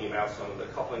was talking about some of the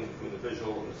coupling between the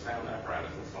visual and the sound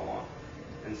apparatus and so on.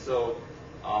 And so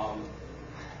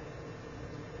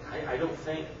I don't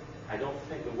think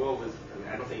the world is.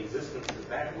 I don't think existence is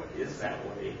that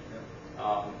way.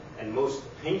 And most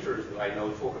painters that I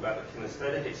know talk about the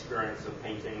kinesthetic experience of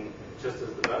painting, just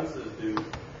as the dancers do.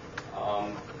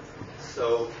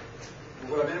 So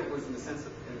what I meant was in the sense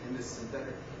of in this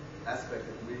synthetic aspect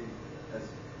that we, as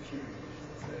human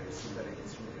synthetic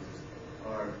instrument users,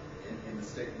 are in the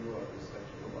state you are with respect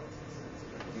to robots. In the sense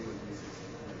that we would use it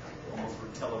almost for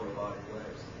telerobotic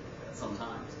ways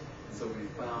sometimes. And so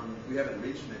we haven't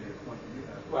reached maybe a point that you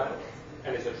have. Well,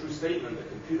 and it's a true statement that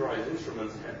computerized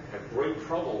instruments have great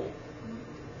trouble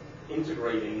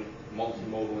integrating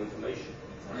multimodal information.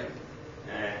 Yeah.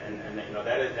 And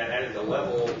that is a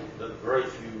level that very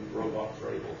few robots are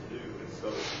able to do. And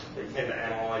so they tend to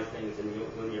analyze things in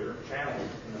linear channels,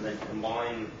 and then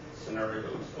combine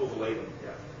scenarios, overlay them.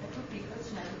 Yeah. That would be a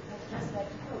question I would just like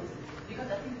to pose, because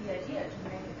I think the idea to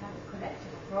make a kind of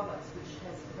collective of robots,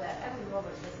 where every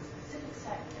robot has a specific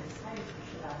set and is highly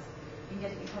specialized in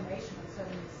getting information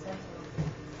concerning the central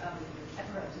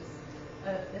apparatus.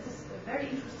 This is a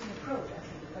very interesting approach, I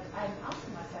think, but I'm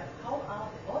asking myself, how are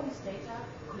all these data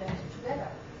collected together?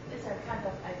 Is there a kind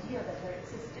of idea that there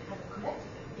exists a kind of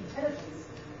collective intelligence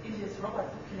in this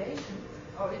robot population,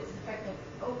 or is it the fact that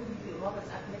only the robots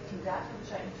are collecting data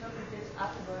which are interpreted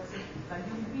afterwards by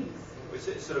human beings?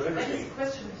 It's sort of interesting.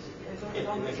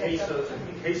 In the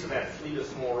case of that fleet of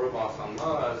small robots on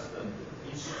Mars,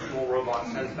 each small robot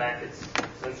sends back its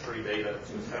sensory data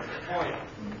to a central point.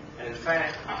 And in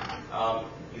fact,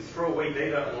 you throw away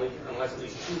data unless at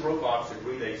least two robots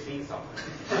agree they've seen something.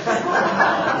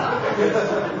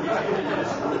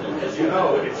 As you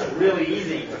know, it's really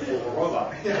easy to fool a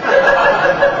robot.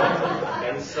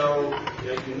 And so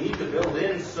you need to build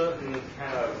in certain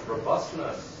kind of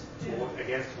robustness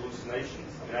against hallucinations.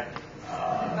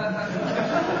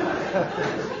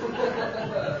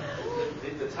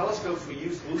 The telescopes we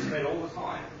use hallucinate all the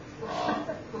time.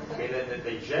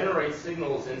 They generate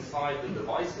signals inside the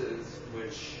devices,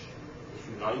 which, if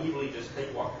you naively just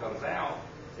take what comes out,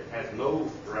 it has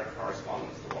no direct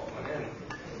correspondence to what went in.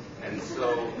 And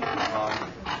so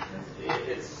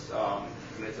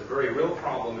it's a very real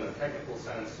problem in a technical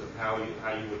sense of how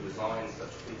you would design such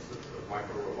fleets of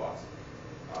micro robots.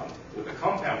 With the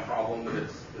compound problem, that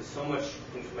there's so much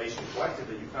information collected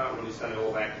that you can't really send it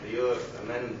all back to the Earth and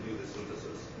then do the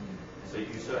synthesis. So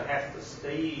you sort of have to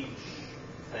stage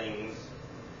things,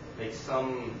 make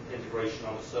some integration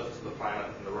on the surface of the planet,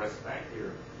 and the rest back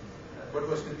here. What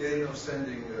was the gain of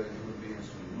sending human beings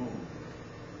to the moon?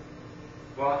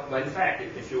 Well, in fact,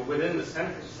 if you're within the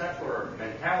settler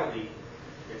mentality,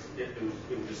 it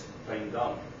was just plain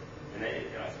dumb. And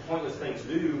it's a pointless thing to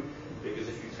do, because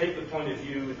if you take the point of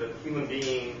view that the human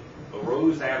being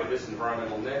arose out of this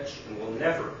environmental niche and will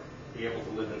never be able to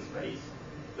live in space,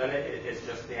 then it's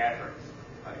just theatrics,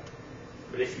 right?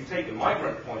 But if you take the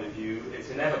migrant point of view, it's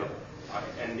inevitable, right?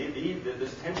 And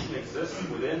this tension exists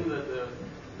within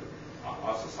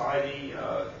our society,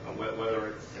 whether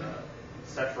it's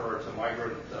settler to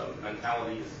migrant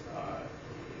mentalities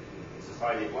in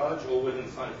society at large, or within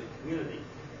the scientific community.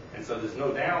 And so there's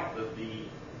no doubt that the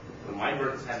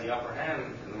migrants had the upper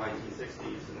hand in the 1960s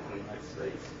in the United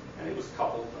States, and it was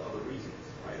coupled to other reasons,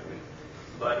 right? I mean,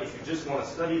 but if you just want to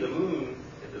study the moon,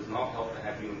 it does not help to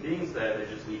have human beings there. They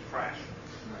just leave trash.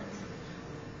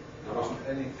 There wasn't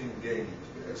anything gained,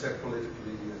 except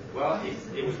politically. Well,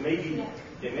 it maybe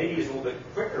is a little bit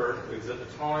quicker, because at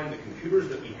the time the computers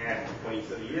that we had 20,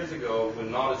 30 years ago were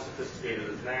not as sophisticated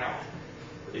as now.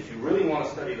 But if you really want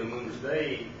to study the moon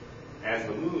today as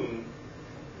the moon,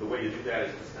 the way to do that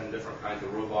is to send different kinds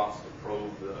of robots to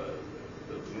probe the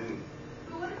moon.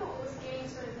 But what about what was gained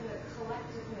sort of in the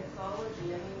collective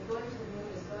mythology? I mean, going to the moon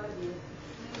has got to be a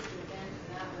huge event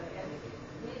in that way. I mean,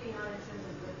 maybe not in terms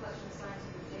of the collection of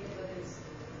scientific data, but there's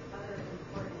other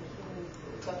important human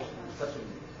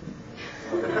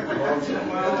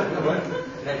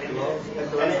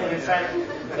And in fact,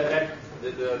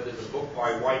 there's a book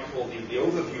by White called The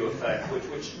Overview Effect,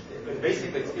 which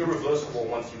basically it's irreversible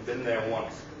once you've been there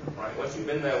once. Right? Once you've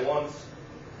been there once,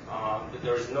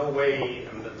 there is no way,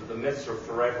 I mean, the myths are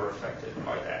forever affected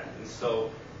by that. And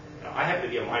so, I happen to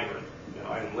be a migrant.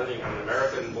 I'm an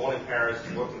American, born in Paris,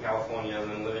 worked in California, and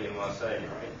then living in Marseille.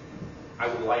 Right? I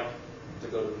would like to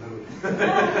go to the moon.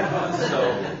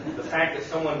 So the fact that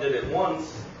someone did it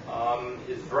once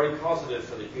is very positive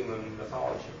for the human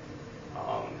mythology.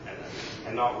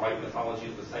 And not write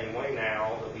mythologies the same way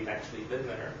now that we've actually been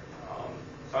there.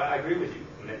 So I agree with you.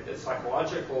 I mean, the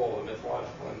psychological and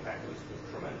mythological impact was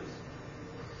tremendous.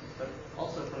 But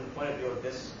also from the point of view of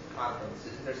this conference,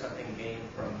 isn't there something gained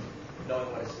from knowing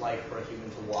what it's like for a human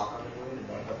to walk on the moon and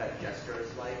knowing what that gesture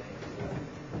is like?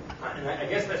 And I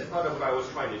guess that's part of what I was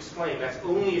trying to explain. That's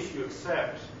only if you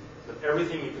accept that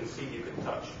everything you can see you can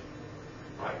touch,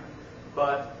 right?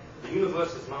 But the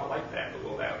universe is not like that, the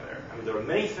world out there. I mean, there are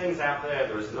many things out there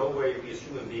there is no way we as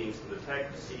human beings can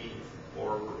detect, perceive,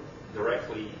 or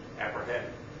directly apprehend.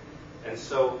 And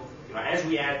so, as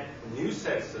we add new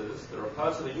senses, there are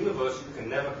parts of the universe you can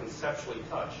never conceptually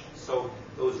touch. So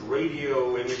those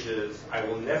radio images, I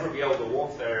will never be able to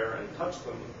walk there and touch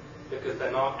them because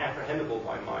they're not apprehendable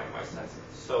by my senses.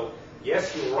 So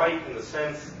yes, you're right in the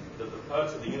sense that the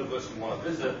parts of the universe we want to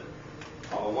visit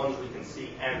are the ones we can see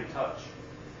and touch.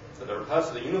 But there are parts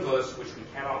of the universe which we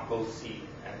cannot both see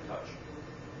and touch.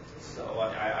 So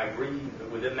I agree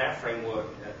that within that framework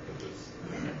that it was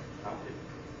complicated.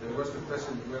 There was the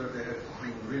question whether they had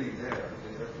been really there.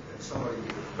 Had somebody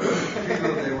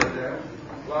feel they were there?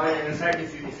 Well, in fact,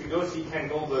 if you go see Ken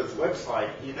Goldberg's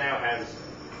website, he now has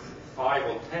 5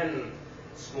 or 10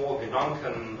 small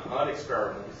Gedanken art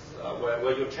experiments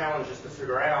where your challenge is to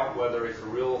figure out whether it's a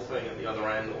real thing at the other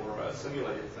end or a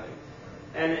simulated thing.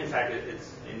 And in fact,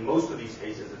 it's in most of these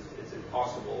cases, it's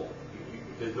impossible.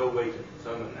 There's no way to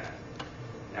determine that.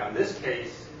 Now, in this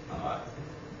case, I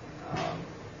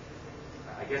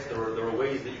guess there were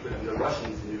ways that you could, and the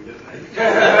Russians knew, didn't they?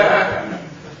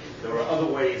 There were other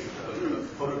ways of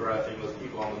photographing those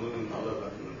people on the moon other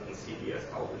than CBS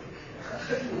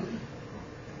television.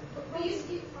 Well, you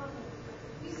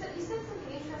said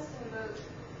something interesting about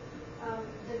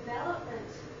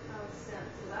development of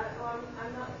senses.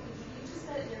 I'm not. You just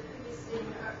said it in your previous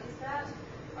statement.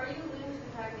 Are you alluding to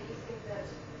the fact that you think that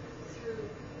through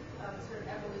sort of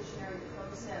evolutionary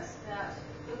process that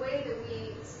the way that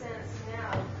we sense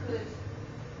now could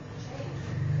change?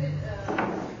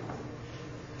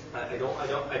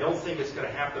 I don't think it's going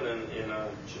to happen in a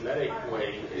genetic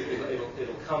way.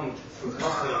 It'll come through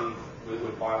coupling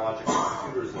with biological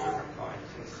computers of different kinds.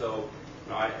 And so,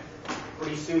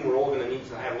 pretty soon we're all going to need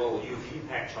to have a little UV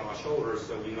patch on our shoulders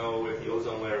so we know if the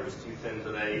ozone layer was too thin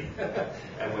today,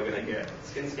 and we're going to get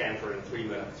skin scan for it in 3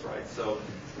 minutes, right? So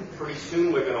pretty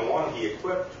soon we're going to want to be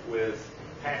equipped with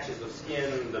patches of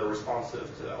skin that are responsive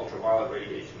to ultraviolet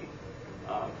radiation.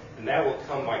 And that will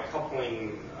come by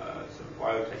coupling sort of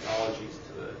biotechnologies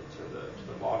to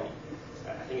the body.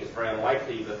 I think it's very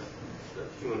unlikely that the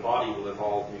human body will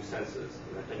evolve new senses.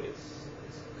 And I think it's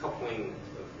coupling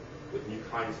with new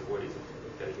kinds of ways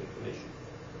of getting information.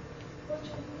 But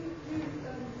you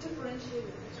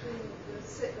differentiated between the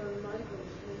settler and migrant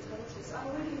mentalities.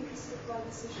 I'm really interested by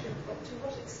this issue of to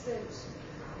what extent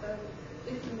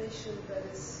information that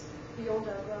is beyond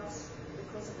our grasp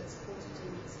because of its quantity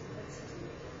and its complexity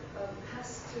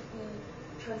has to be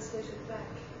translated back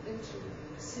into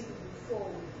perceivable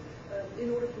form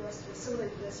in order for us to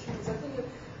assimilate it as humans. I think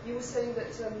you were saying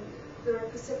that there are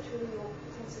perceptually or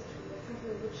conceptually, I can't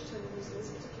remember which term you used in this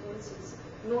particular instance,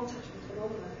 non-touchable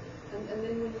phenomena. And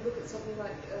then when you look at something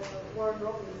like Warren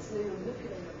Robins' Name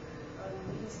Manipulator,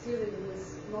 he's dealing with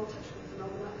non-touchable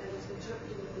phenomena and is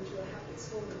interpreting them into a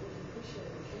haptics form that we can appreciate.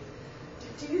 Okay?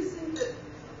 Do you think that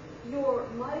your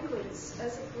migrants,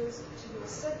 as opposed to your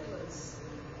settlers,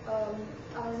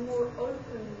 are more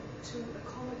open to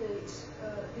accommodate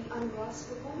the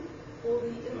ungraspable or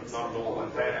the inaccessible? Not at all.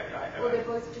 In fact, or they're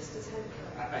both just as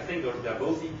handcrafted? I think they're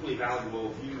both equally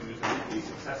valuable views and equally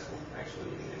successful,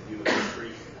 actually, in human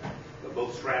history. But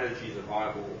both strategies are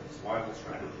viable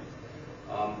strategies.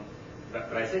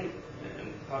 But I think,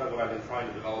 and part of what I've been trying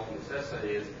to develop in this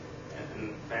essay is, and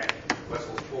in fact,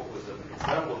 Wessel's talk was an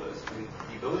example of this. I mean,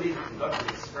 the ability to conduct an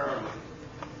experiment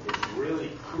is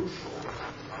really crucial,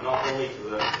 not only to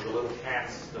the little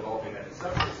cats developing that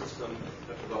conceptual system,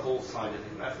 but to the whole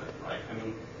scientific method, right? I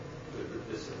mean,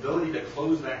 this ability to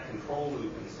close that control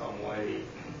loop in some way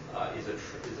is a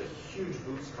huge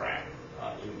bootstrap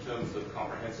in terms of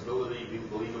comprehensibility,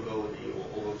 believability,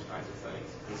 all those kinds of things.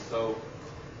 And so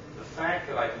the fact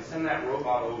that I can send that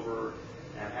robot over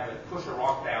and have it push a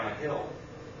rock down a hill,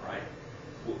 right,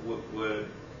 would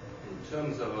in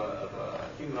terms of a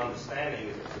human understanding,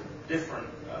 it's a different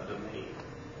domain.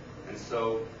 And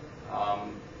so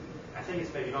I think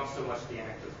it's maybe not so much the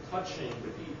act of touching,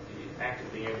 but the act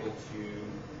of being able to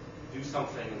do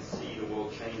something and see the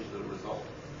world change the result.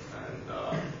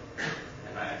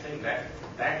 And I think that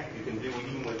you can do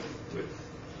even with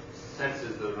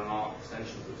senses that are not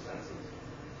extensions of senses.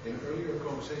 In an earlier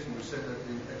conversation, you said that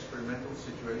in experimental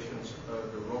situations,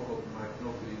 the robot might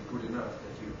not be good enough,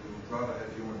 that you would rather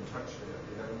have human touch there.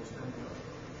 Did I understand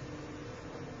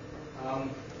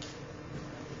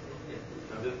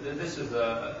that? This is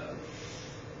a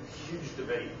huge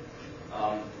debate.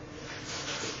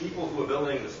 The people who are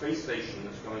building the space station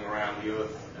that's going around the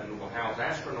Earth and will house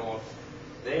astronauts,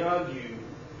 they argue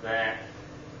that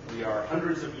we are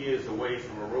hundreds of years away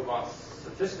from a robot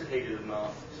sophisticated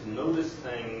enough to notice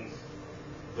things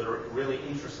that are really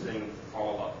interesting to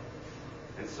follow up.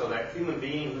 And so that human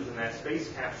being who's in that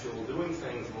space capsule doing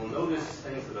things will notice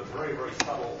things that are very, very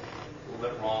subtle, a little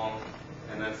bit wrong,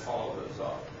 and then follow those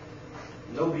up.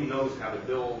 Nobody knows how to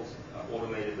build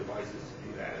automated devices to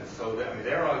do that. And so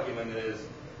their argument is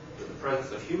that the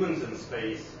presence of humans in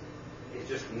space is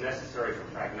just necessary for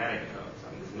pragmatic enough.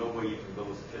 I mean, there's no way you can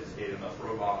build a sophisticated enough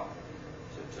robot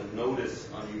to notice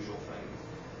unusual things.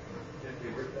 Can't be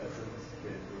worth that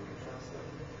sophisticated to trust them.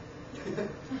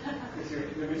 Because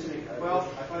you're mentioning, well,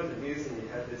 I find it amusing you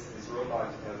had this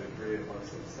robot kind of agree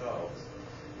amongst themselves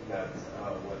that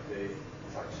what they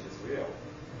touch is real.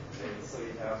 And so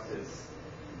you have this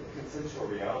consensual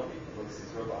reality amongst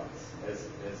these robots as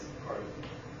part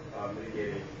of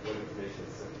mitigating what information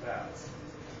is sent back.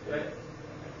 Right.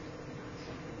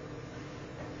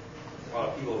 A lot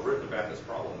of people have written about this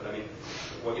problem, but I mean,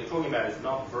 what you're talking about is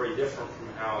not very different from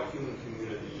how a human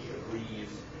community agrees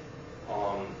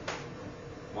on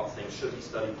what things should be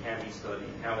studied, can be studied,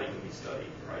 how they can be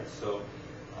studied, right? So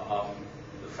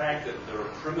the fact that there are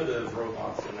primitive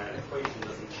robots in that equation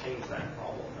doesn't change that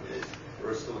problem. I mean,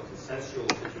 there is still a consensual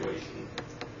situation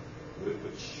with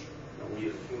which we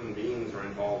as human beings are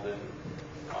involved in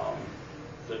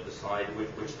that decide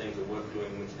which things are worth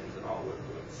doing, which things are not worth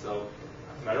doing. So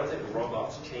I don't think the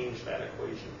robots change that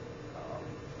equation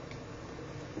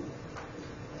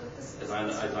as I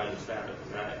understand it.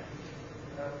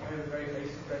 I have a very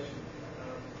basic question.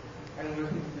 I'm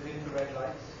working with infrared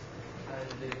lights, and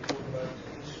they talk about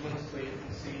instruments where you can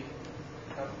see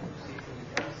how to see what you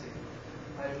can see.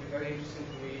 And it would be very interesting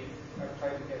to me. I've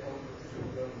tried to get hold of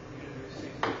through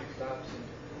universities, physics labs, and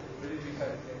really these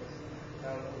kind of things.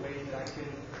 A way that I can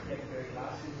get their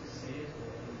glasses to see it,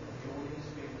 or the audience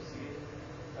to be able to see it.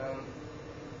 Either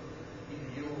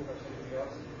you or perhaps anybody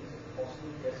else, is it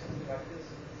possible? Yes, in practice.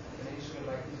 An instrument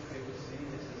like this to be able to see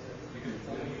this is a...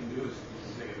 What you can do is you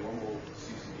can take a normal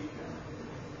CCD camera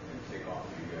and take off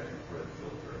the infrared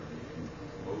filter.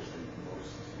 Most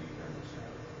CCD cameras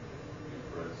have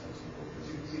infrared sensing filters.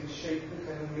 You can see the shape of the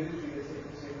kind of military, as you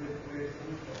can see where it's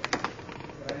coming from.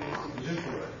 It's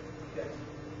infrared. Yeah.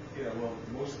 Yeah, well,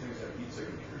 most things have heat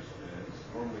signatures, and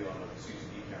normally on a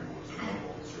CCD camera, which is a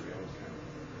normal surveillance camera,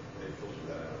 they filter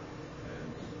that out.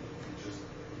 And you just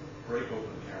break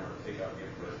open the camera, take out the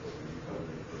infrared filter, you cut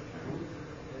it infrared camera.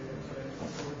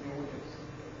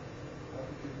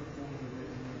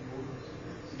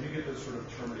 So you get this sort of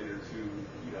Terminator 2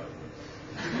 heat output.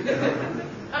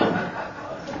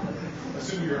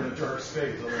 Assuming you're in a dark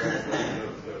space, otherwise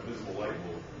the visible light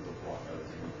will block out.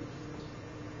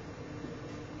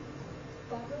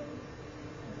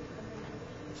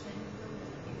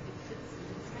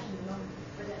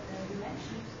 You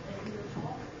mentioned in your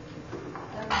talk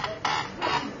that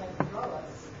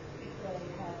robots, if they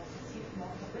have received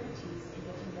more capabilities in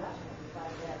getting data by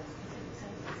their specific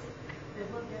senses, they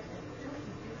will get a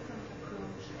totally different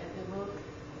approach, and they will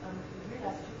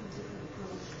realize a totally different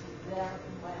approach to their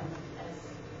environment as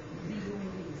the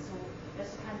human beings. So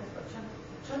there's a kind of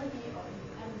autonomy or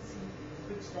independency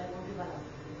which they will develop.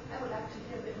 I would like to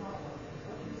hear a bit more about that.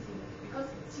 What do you think? Because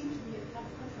it seems to be a kind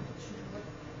of contradiction to what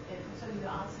concerning the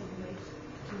answer you made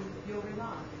to your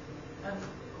remark.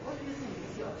 What do you think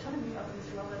is the autonomy of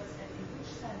these robots, and in which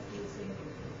sense do you think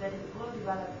that it will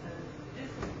develop a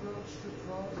different approach to the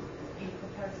world in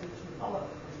comparison to our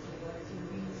approach to the world as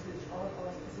human beings, which all of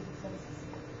our specific senses?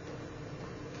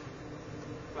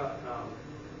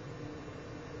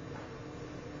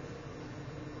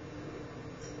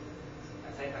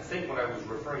 I think what I was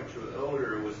referring to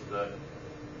earlier was that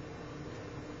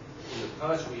in the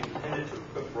past we intended to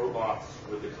equip robots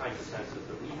with the kinds of senses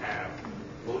that we have,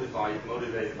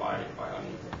 motivated by our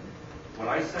needs. When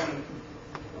I send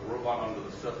a robot onto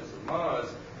the surface of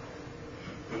Mars,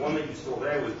 the one that you saw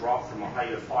there was dropped from a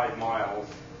height of 5 miles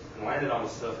and landed on the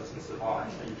surface and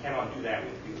survived. And you cannot do that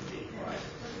with a human being, right?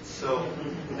 So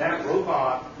that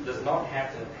robot does not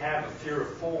have to have a fear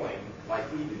of falling like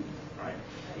we do, right?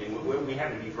 I mean, we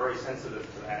have to be very sensitive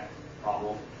to that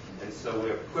problem. And so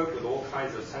we're equipped with all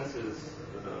kinds of senses,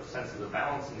 senses of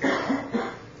balance and so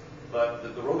on. But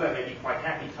the robot may be quite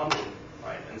happy tumbling,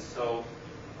 right? And so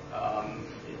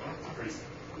it's pretty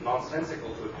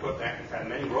nonsensical to equip that. In fact,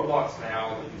 many robots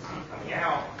now that you see coming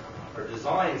out are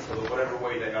designed so that whatever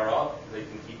way they are up, they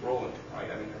can keep rolling, right?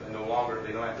 I mean, they no longer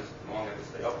have to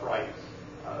stay upright.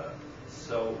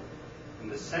 So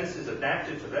the senses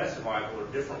adapted to their survival are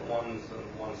different ones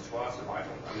than ones to our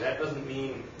survival. I mean, that doesn't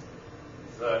mean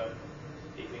that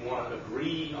if we want to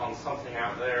agree on something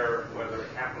out there, whether it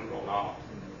happened or not,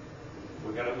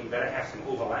 we better have some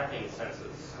overlapping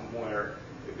senses somewhere,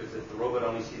 because if the robot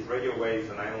only sees radio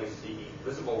waves and I only see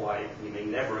visible light, we may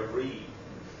never agree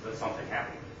that something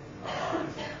happened.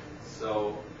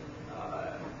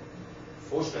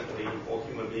 Fortunately, all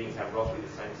human beings have roughly the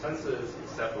same senses,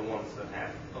 except the ones that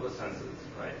have other senses,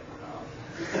 right?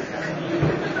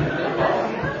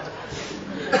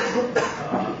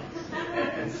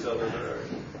 And so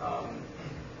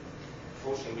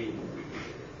fortunately,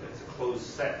 it's a closed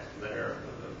set there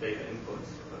of data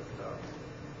inputs.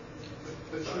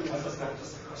 But surely that's not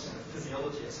just a question of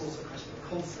physiology; it's also a question of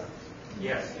concept.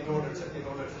 Yes. In order to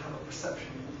have a perception,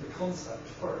 you need the concept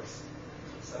first.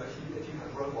 So if you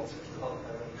had robots which developed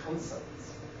their own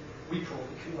concepts, we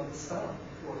probably couldn't understand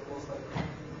what it was they were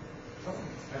telling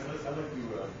us. I'd like to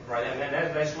right, and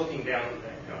that's looking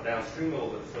downstream a little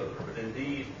bit further. But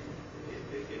indeed,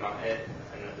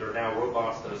 and there are now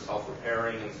robots that are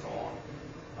self-repairing and so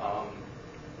on.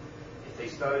 If they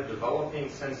started developing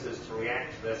senses to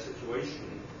react to their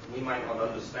situation, we might not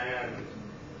understand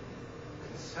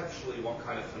conceptually what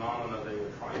kind of phenomena they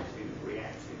were trying to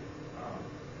react to.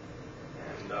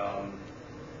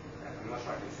 I'm not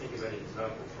sure I can think of any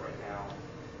examples right now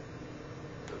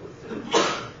that would fit.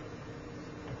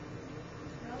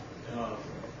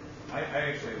 I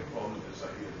actually have a problem with this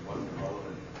idea of what the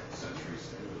relevant sensory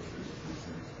stimulus is to these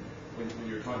things. When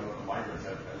you're talking about the migrants,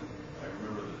 and I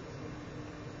remember that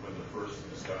when the first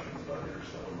discussions about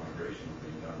interstellar migration were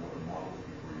being done, one of the models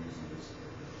people were using is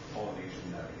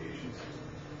Polynesian navigation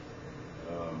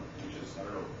systems, which is, I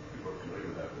don't know if people are familiar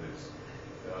with that, but it's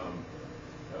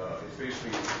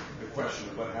basically the question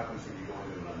of what happens when you go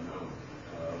into an unknown.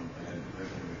 And in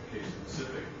the case of the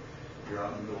Pacific, you're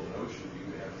out in the middle of an ocean,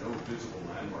 you have no visible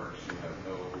landmarks, you have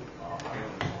no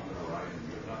islands on the horizon,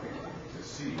 you have nothing to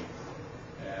see.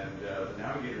 And the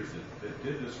navigators that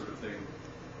did this sort of thing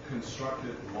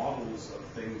constructed models of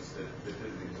things that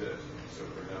didn't exist. So,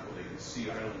 for example, they could see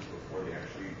islands before they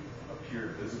actually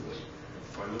appeared visibly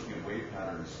by looking at wave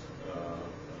patterns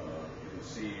in the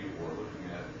sea, or looking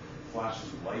at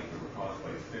flashes of light that were caused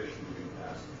by fish moving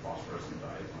past phosphorescent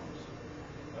diatoms.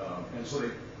 And so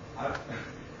they,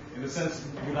 in a sense,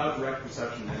 without direct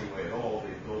perception in any way at all,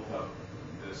 they built up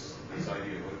this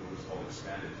idea of what was called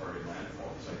expanded target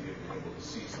landfall, this idea of being able to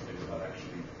see something without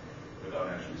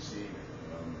actually seeing it.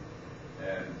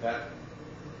 And that,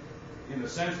 in a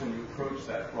sense, when you approach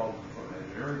that problem from an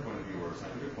engineering point of view or a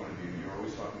scientific point of view, you're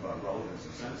always talking about relevance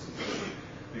of senses.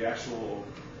 The actual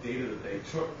data that they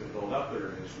took to build up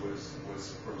their image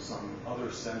was from some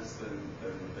other sense than the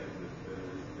thing that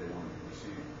they wanted to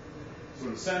receive. So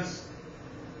in a sense,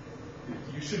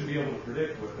 you shouldn't be able to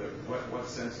predict what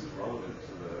sense is relevant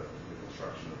to the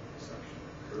construction of perception.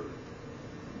 Surely.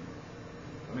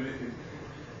 I mean,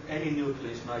 any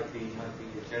nucleus might be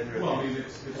generated. well, I mean,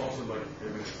 it's also like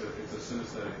it's a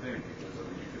synesthetic thing because I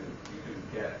mean you can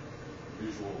get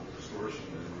visual distortion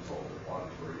as a result of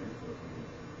auditory input.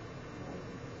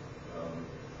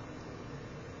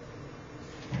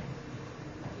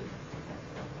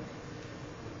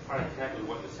 Trying to connect with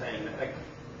what you're saying. I think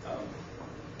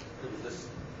there was this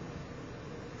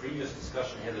previous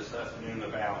discussion here this afternoon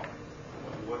about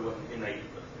what innate,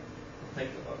 think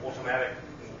automatic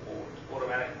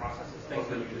processes, things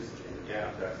that you just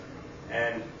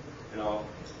and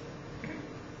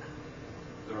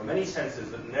there are many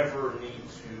senses that never need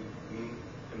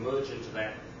to emerge into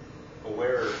that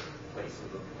aware place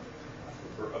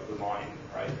of the mind,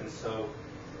 right? And so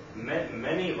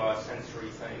many of our sensory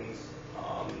things,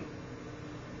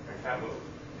 in fact,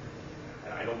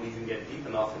 and I don't even get deep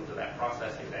enough into that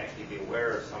processing to actually be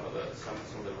aware of some of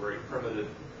the very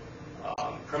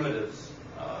primitives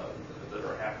that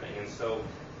are happening. And so,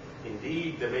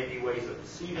 indeed, there may be ways of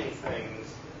perceiving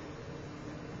things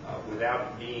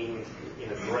without being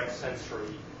in a direct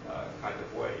sensory kind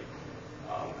of way.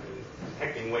 I mean,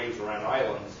 detecting waves around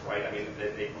islands, right? I mean,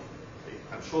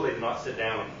 I'm sure they did not sit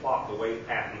down and plot the wave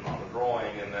pattern on the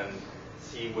drawing and then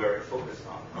see where it focused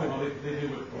on. Oh, well, they do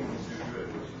what humans do good,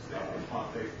 which is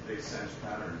they sense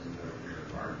patterns in their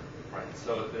environment. Right.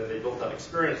 So they built that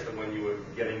experience that when you were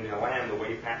getting near land, the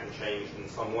wave pattern changed in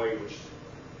some way, which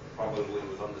probably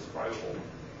was undescribable.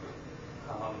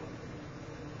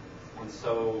 And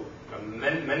so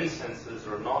many senses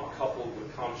are not coupled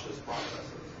with conscious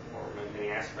processes or many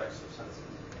aspects of senses.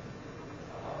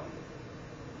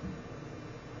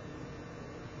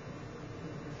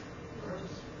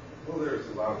 Well, there's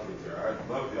a lot of things there. I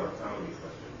love the autonomy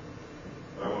question,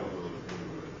 but I want to go a little further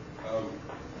with it.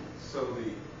 So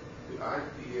the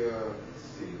idea, let's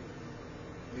see,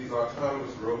 these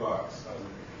autonomous robots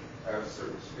at a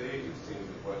certain stage, it seems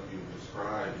that what you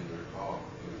described in your talk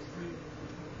is the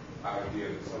idea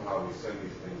that somehow we send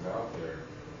these things out there,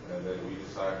 and then we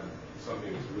decide that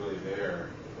something is really there,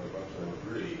 if a bunch of them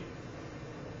agree,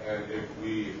 and if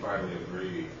we finally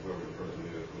agree, whoever the person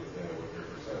is with them, with their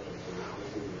perception, so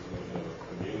this is this notion of a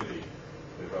community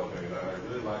developing. And I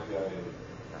really like the idea of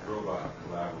robot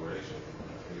collaboration.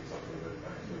 I think it's something that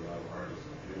actually a lot of artists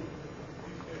do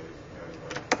these days.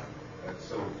 And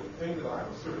so the thing that I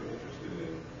was sort of interested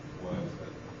in was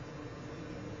that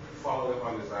following up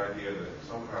on this idea that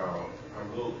somehow, I'm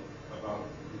a little about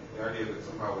the idea that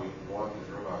somehow we want these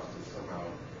robots to somehow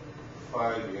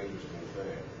find the interesting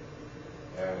thing.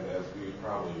 And as we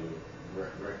probably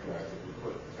recognize, if we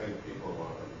put 10 people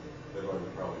on, they're going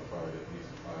to probably find at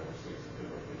least 5 or 6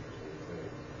 different interesting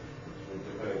things, which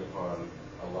depending upon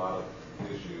a lot of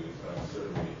issues,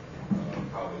 certainly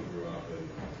how they grew up and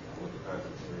what the kinds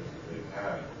of experiences they've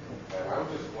had. And I was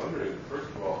just wondering,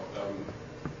 first of all,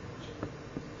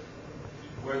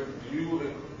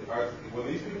 when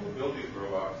these people build these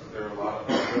robots, there are a lot of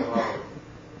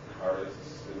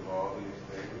artists involved in these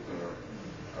things, or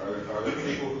are there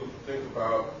people who think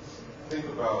about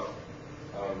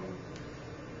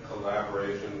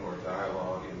collaboration or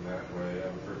dialogue in that way? I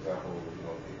mean, for example,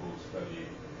 people who study,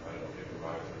 I don't know,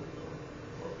 improvisers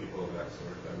or people of that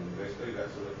sort. I mean, they study that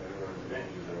sort of thing.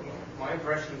 My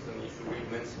impression is that if you read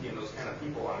Minsky and those kind of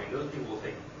people, I mean, those people will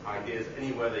take ideas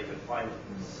anywhere they can find them.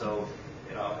 So,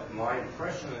 my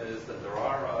impression is that there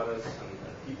are artists and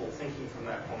people thinking from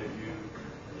that point of view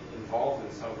involved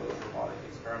in some of those robotic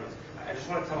experiments. I just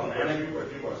want to tell an anecdote.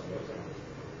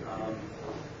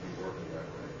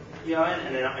 Yeah,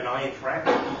 and I interact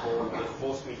with people that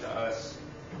force me to ask.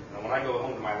 When I go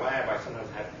home to my lab, I sometimes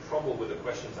have trouble with the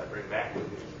questions I bring back with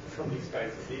me from these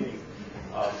kinds of meetings.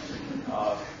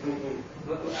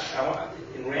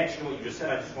 In reaction to what you just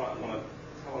said, I just want to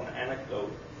tell an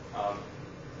anecdote or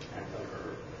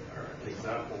an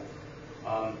example.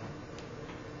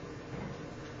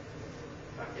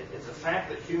 It's a fact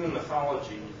that human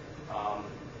mythology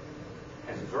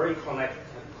has a very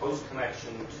close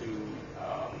connection to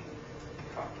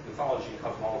mythology and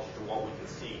cosmology, to what we can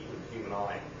see with the human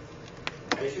eye.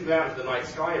 And if you go out to the night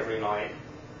sky every night,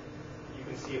 you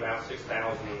can see about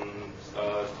 6,000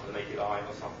 stars to the naked eye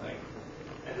or something.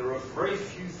 And there are very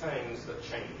few things that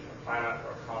change. A planet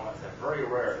or a comet, they're very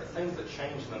rare. The things that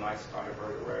change in the night sky are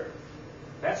very rare.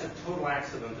 That's a total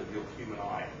accident of your human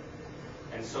eye.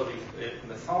 And so the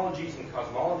mythologies and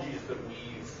cosmologies that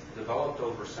we've developed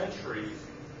over centuries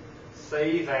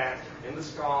say that in the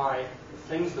sky, the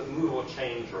things that move or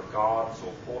change are gods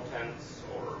or portents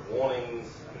or warnings.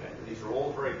 I mean, these are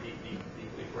all very deeply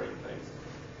great things.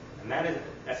 And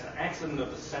that's an accident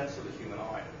of the sense of the human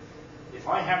eye. If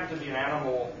I happened to be an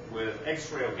animal with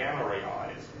X-ray or gamma ray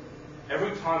eyes,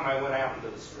 every time I went out into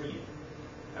the street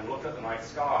and looked at the night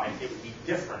sky, it would be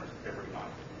different every night.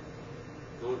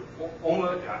 It would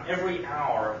almost every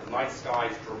hour the night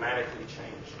skies dramatically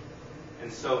change.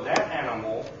 And so that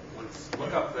animal would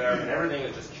look up there and everything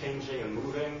is just changing and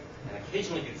moving, and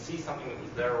occasionally you'd see something that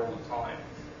was there all the time.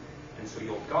 And so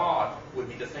your God would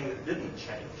be the thing that didn't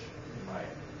change, right?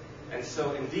 And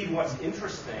so indeed what's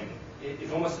interesting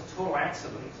is almost a total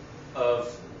accident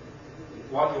of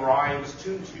what your eye was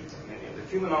tuned to. I mean, the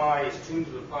human eye is tuned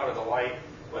to the part of the light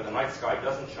where the night sky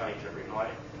doesn't change every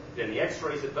night. In the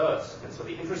X-rays it does. And so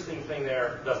the interesting thing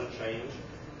there doesn't change.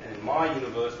 And in my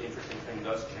universe, the interesting thing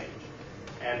does change.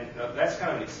 And that's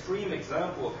kind of an extreme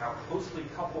example of how closely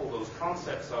coupled those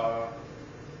concepts are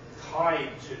tied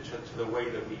to the way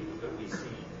that we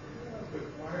see. But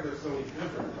why are there so many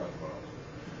different cosmologies?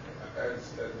 As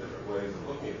different ways of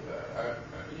looking at that.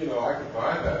 I could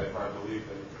buy that if I believe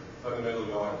that fundamentally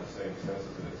we all have the same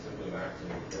senses and it's simply an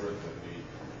accident of birth that we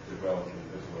develop in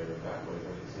this way or that way,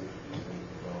 but it seems that these things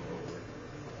develop over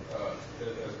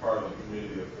as part of a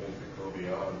community of things that go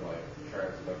beyond like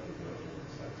transductive notions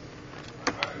of sense.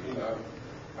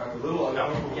 I'm a little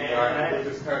uncomfortable with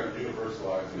this kind of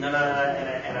universalizing. No,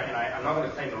 and I'm not going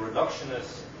to claim the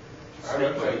reductionist.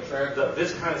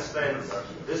 This kind of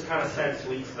sense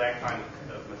leads to that kind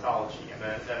of mythology, and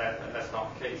that's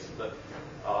not the case. But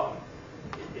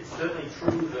it's certainly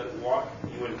true that what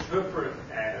you interpret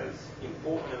as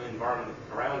important in the environment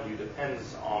around you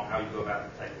depends on how you go about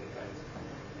detecting things,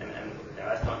 and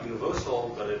that's not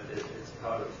universal, but it's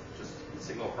part of just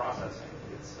signal processing.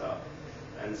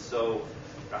 And so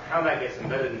how that gets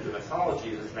embedded into mythology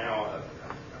is now a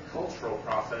cultural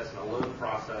process and a learned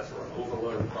process or an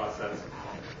overlearned process.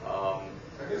 I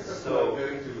guess that's what I'm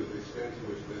getting to, is the extent to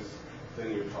which this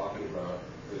thing you're talking about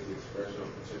is the expression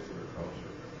of a particular culture.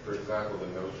 For example,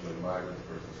 the notion of migrants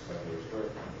versus settlers,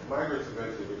 where migrants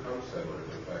eventually become settlers.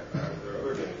 In fact, there are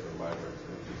other names for migrants,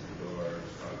 conquistadors,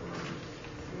 conquerors,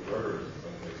 converters in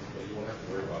some cases, but you won't have to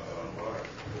worry about that on Mars.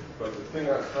 But the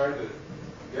thing I'm trying to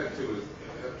get to is,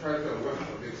 I'm trying to know what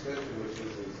the extent to which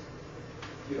this is,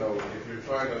 if you're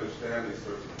trying to understand these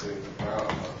sorts of things about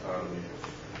autonomy,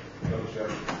 don't you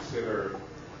have to consider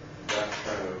that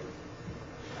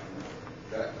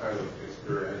kind of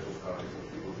experiential context when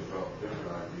people develop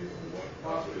different ideas and what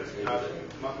possibly is interesting.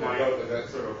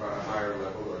 That's sort of on a higher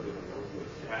level or different levels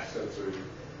with sensory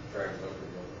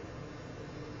transductive level.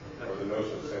 Or the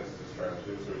notion of senses as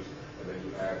transducers, and then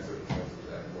you add certain senses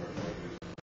that add more transducers